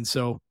 right? And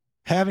so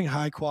having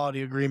high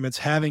quality agreements,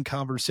 having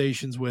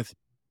conversations with,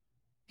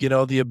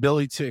 the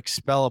ability to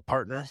expel a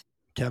partner,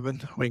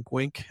 Kevin, wink,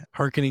 wink,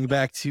 hearkening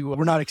back to,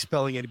 we're not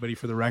expelling anybody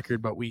for the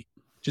record, but we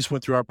just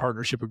went through our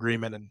partnership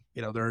agreement, and,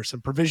 there are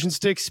some provisions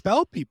to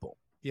expel people,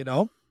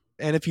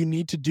 and if you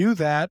need to do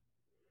that,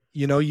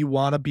 you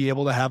want to be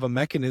able to have a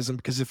mechanism,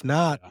 because if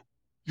not,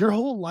 your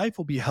whole life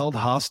will be held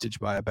hostage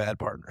by a bad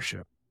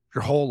partnership.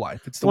 Your whole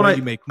life. It's the way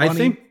you make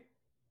money.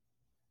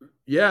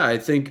 I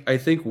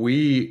think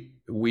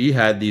we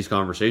had these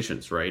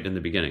conversations right in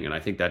the beginning, and I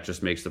think that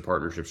just makes the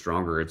partnership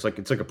stronger. It's like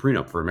a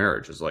prenup for a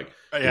marriage. It's like,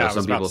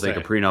 some people think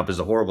a prenup is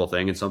a horrible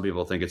thing, and some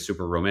people think it's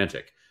super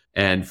romantic.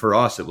 And for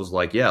us, it was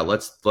like,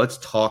 let's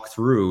talk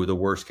through the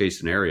worst case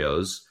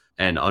scenarios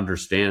and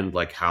understand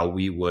like how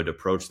we would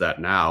approach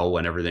that now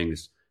when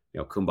everything's,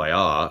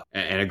 kumbaya,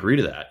 and agree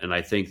to that. And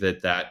I think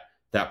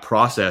that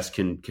process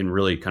can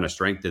really kind of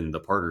strengthen the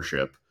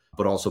partnership,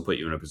 but also put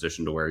you in a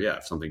position to where,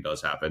 if something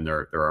does happen,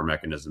 there are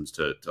mechanisms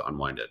to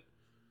unwind it.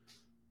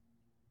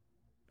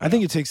 I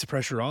think it takes the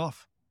pressure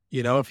off.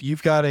 If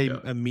you've got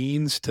a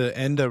means to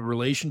end a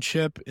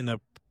relationship in a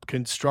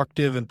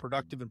constructive and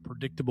productive and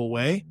predictable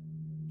way,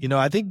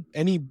 I think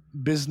any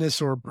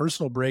business or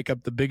personal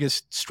breakup, the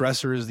biggest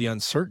stressor is the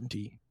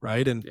uncertainty,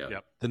 right? And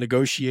the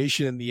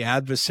negotiation and the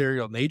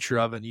adversarial nature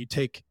of it. And you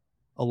take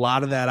a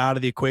lot of that out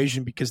of the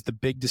equation because the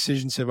big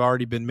decisions have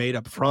already been made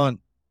up front.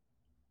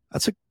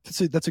 That's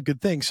a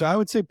good thing. So I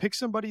would say pick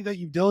somebody that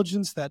you've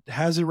diligenced, that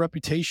has a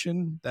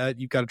reputation, that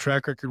you've got a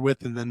track record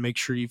with, and then make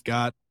sure you've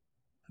got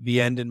the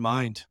end in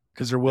mind,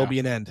 because there will be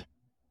an end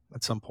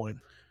at some point.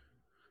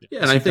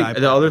 Yeah, and I think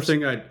the other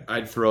thing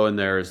I'd throw in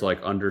there is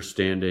like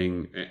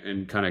understanding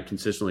and kind of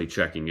consistently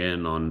checking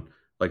in on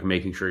like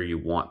making sure you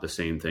want the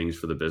same things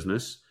for the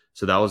business.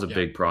 So that was a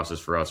big process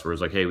for us, where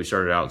it's like, hey, we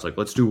started out, it's like,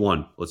 let's do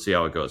one. Let's see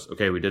how it goes.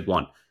 Okay, we did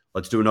one.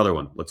 Let's do another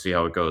one. Let's see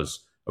how it goes.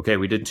 Okay,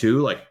 we did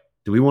two. Like,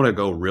 do we want to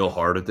go real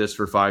hard at this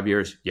for 5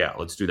 years? Yeah,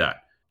 let's do that.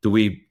 do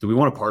we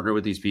want to partner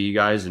with these PE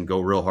guys and go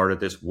real hard at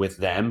this with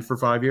them for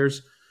 5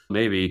 years?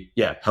 Maybe.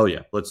 Yeah, hell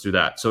yeah, let's do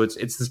that. So it's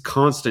this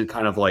constant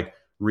kind of like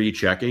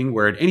rechecking,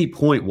 where at any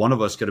point one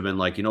of us could have been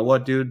like, you know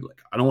what, dude,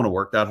 like, I don't want to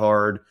work that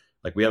hard.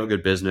 Like, we have a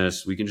good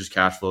business, we can just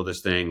cash flow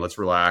this thing, let's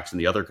relax. And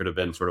the other could have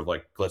been sort of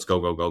like, let's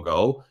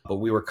go. But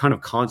we were kind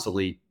of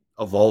constantly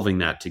evolving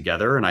that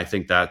together, and I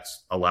think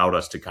that's allowed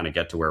us to kind of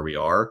get to where we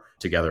are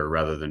together,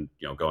 rather than,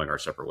 you know, going our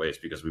separate ways,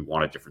 because we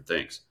wanted different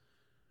things.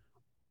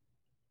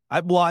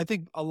 I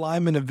think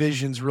alignment of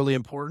vision is really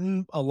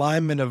important.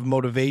 Alignment of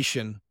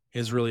motivation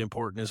is really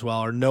important as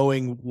well, or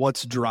knowing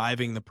what's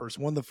driving the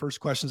person. One of the first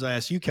questions I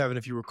asked you, Kevin,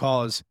 if you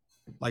recall, is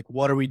like,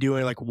 what are we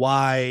doing? Like,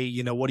 why,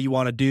 you know, what do you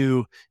want to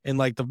do? And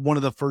like one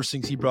of the first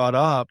things he brought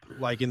up,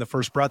 like in the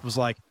first breath, was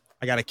like,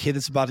 I got a kid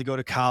that's about to go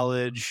to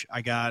college.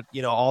 I got,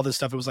 you know, all this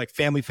stuff. It was like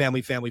family,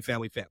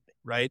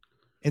 right?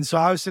 And so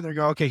I was sitting there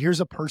going, okay, here's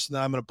a person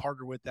that I'm going to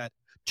partner with that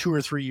 2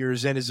 or 3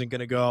 years in isn't going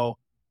to go,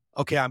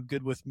 okay, I'm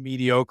good with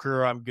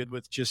mediocre. I'm good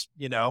with just,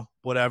 you know,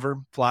 whatever,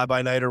 fly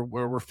by night, or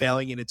where we're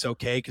failing and it's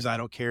okay because I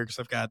don't care because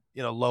I've got,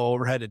 you know, low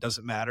overhead. It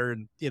doesn't matter.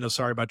 And, you know,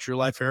 sorry about your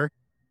life, Eric.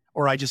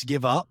 Or I just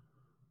give up.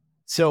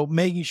 So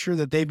making sure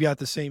that they've got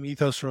the same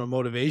ethos from a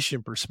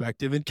motivation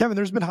perspective. And Kevin,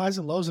 there's been highs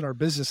and lows in our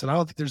business, and I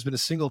don't think there's been a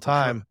single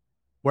time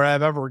where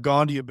I've ever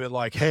gone to you and been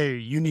like, hey,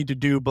 you need to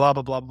do blah,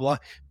 blah, blah, blah,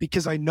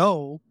 because I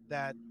know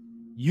that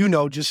you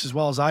know just as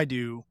well as I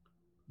do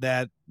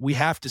that we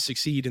have to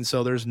succeed. And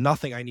so there's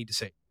nothing I need to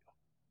say.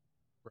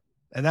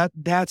 And that's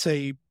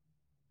the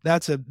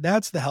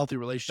healthy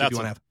relationship you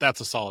want to have.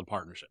 That's a solid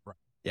partnership, right?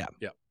 Yeah.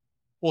 Yeah.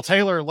 Well,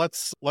 Taylor,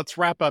 let's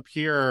wrap up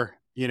here,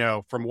 you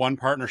know, from one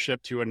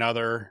partnership to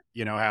another,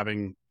 you know,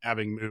 having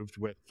moved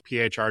with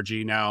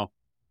PHRG now.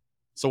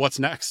 So what's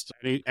next?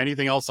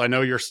 Anything else? I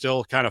know you're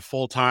still kind of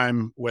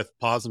full-time with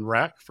Pause and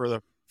Rec for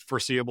the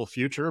foreseeable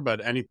future,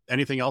 but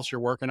anything else you're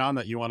working on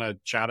that you want to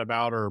chat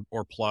about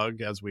or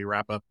plug as we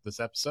wrap up this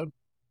episode?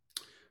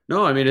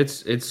 No, I mean,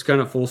 it's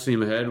kind of full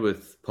steam ahead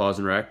with Pause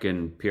and Rec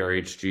and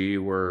PRHG.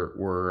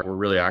 We're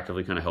really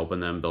actively kind of helping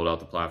them build out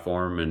the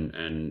platform,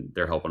 and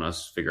they're helping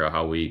us figure out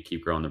how we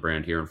keep growing the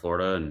brand here in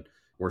Florida. And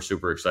we're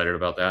super excited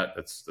about that.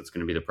 That's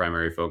going to be the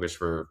primary focus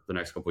for the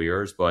next couple of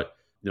years. But,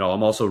 you know,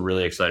 I'm also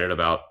really excited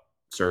about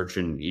search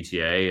and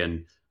ETA,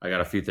 and I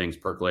got a few things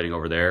percolating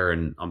over there,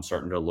 and I'm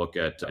starting to look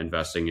at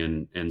investing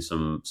in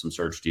some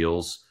search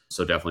deals.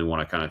 So definitely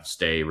want to kind of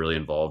stay really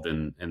involved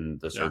in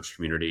the search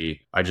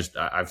community.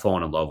 I've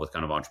fallen in love with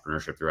kind of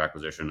entrepreneurship through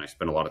acquisition. I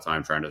spend a lot of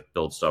time trying to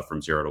build stuff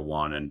from 0 to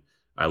 1, and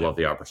I love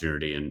the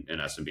opportunity in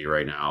SMB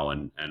right now.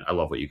 And I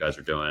love what you guys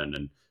are doing.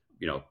 And,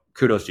 you know,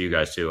 kudos to you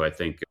guys too. I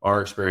think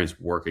our experience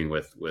working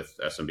with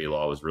SMB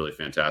Law was really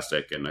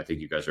fantastic. And I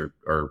think you guys are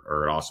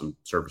an awesome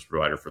service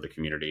provider for the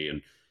community.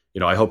 And, you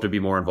know, I hope to be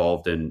more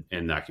involved in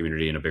that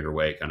community in a bigger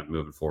way, kind of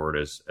moving forward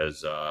as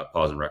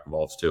Pause and Rec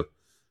evolves too.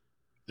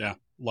 Yeah,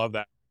 love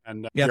that.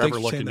 And if you're ever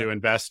looking to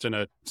invest in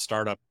a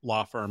startup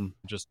law firm,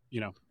 just, you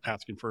know,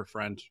 asking for a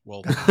friend.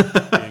 Well,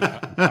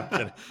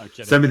 I'm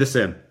kidding. Send me the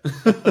SIM.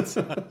 It's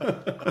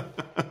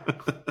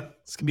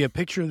gonna be a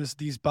picture of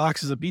these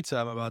boxes of pizza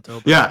I'm about to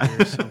open. Yeah,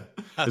 here, so.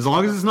 As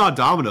long as it's not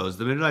Domino's.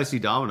 The minute I see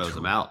Domino's,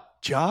 I'm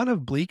out. John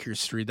of Bleecker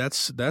Street.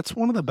 That's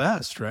one of the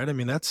best, right? I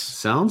mean,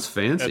 sounds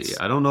fancy.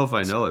 I don't know if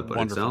I know it, but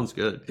wonderful. It sounds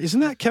good. Isn't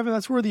that, Kevin?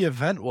 That's where the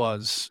event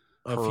was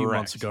a few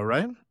months ago,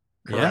 right?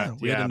 Correct. Yeah,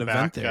 we had an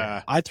event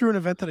there. I threw an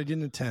event that I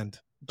didn't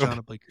attend, John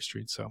of Bleecker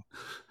Street. So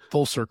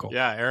full circle.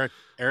 Yeah,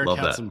 Eric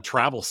had some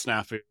travel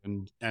snafu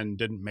and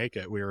didn't make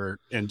it. We were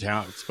in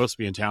town, supposed to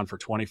be in town for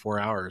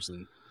 24 hours,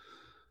 and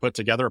put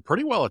together a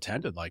pretty well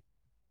attended, like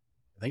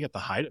I think at the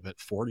height of it,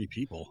 40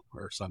 people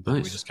or something.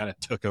 Nice. We just kind of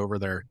took over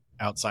their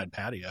outside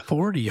patio.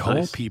 40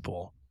 whole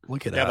people.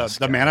 Look at us.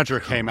 The manager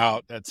came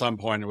out at some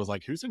point and was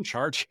like, "Who's in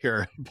charge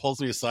here?" He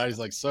pulls me aside. He's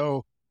like,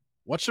 "So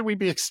what should we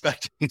be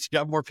expecting? Do you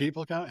have more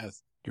people coming?"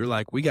 You're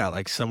like, we got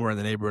like somewhere in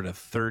the neighborhood of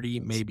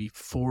 30, maybe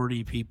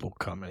 40 people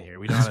coming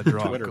here. We know how to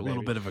draw a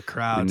little bit of a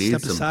crowd.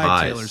 Step aside,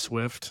 pies. Taylor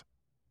Swift.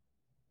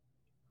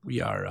 We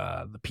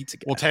are the pizza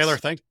guys. Well, Taylor,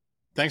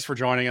 thanks for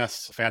joining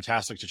us.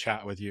 Fantastic to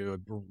chat with you.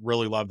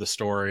 Really love the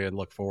story and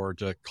look forward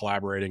to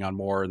collaborating on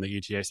more in the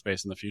ETA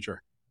space in the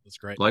future. That's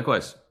great.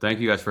 Likewise. Thank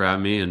you guys for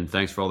having me, and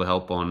thanks for all the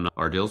help on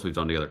our deals we've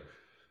done together.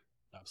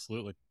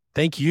 Absolutely.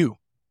 Thank you.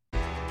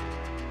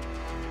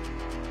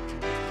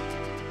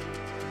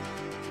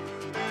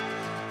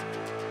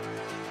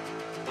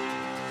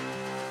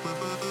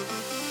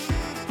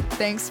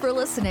 Thanks for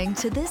listening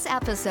to this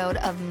episode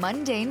of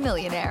Mundane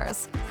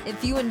Millionaires.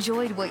 If you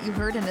enjoyed what you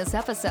heard in this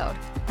episode,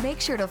 make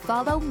sure to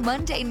follow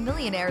Mundane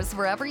Millionaires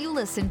wherever you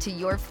listen to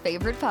your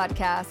favorite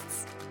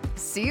podcasts.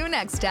 See you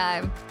next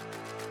time.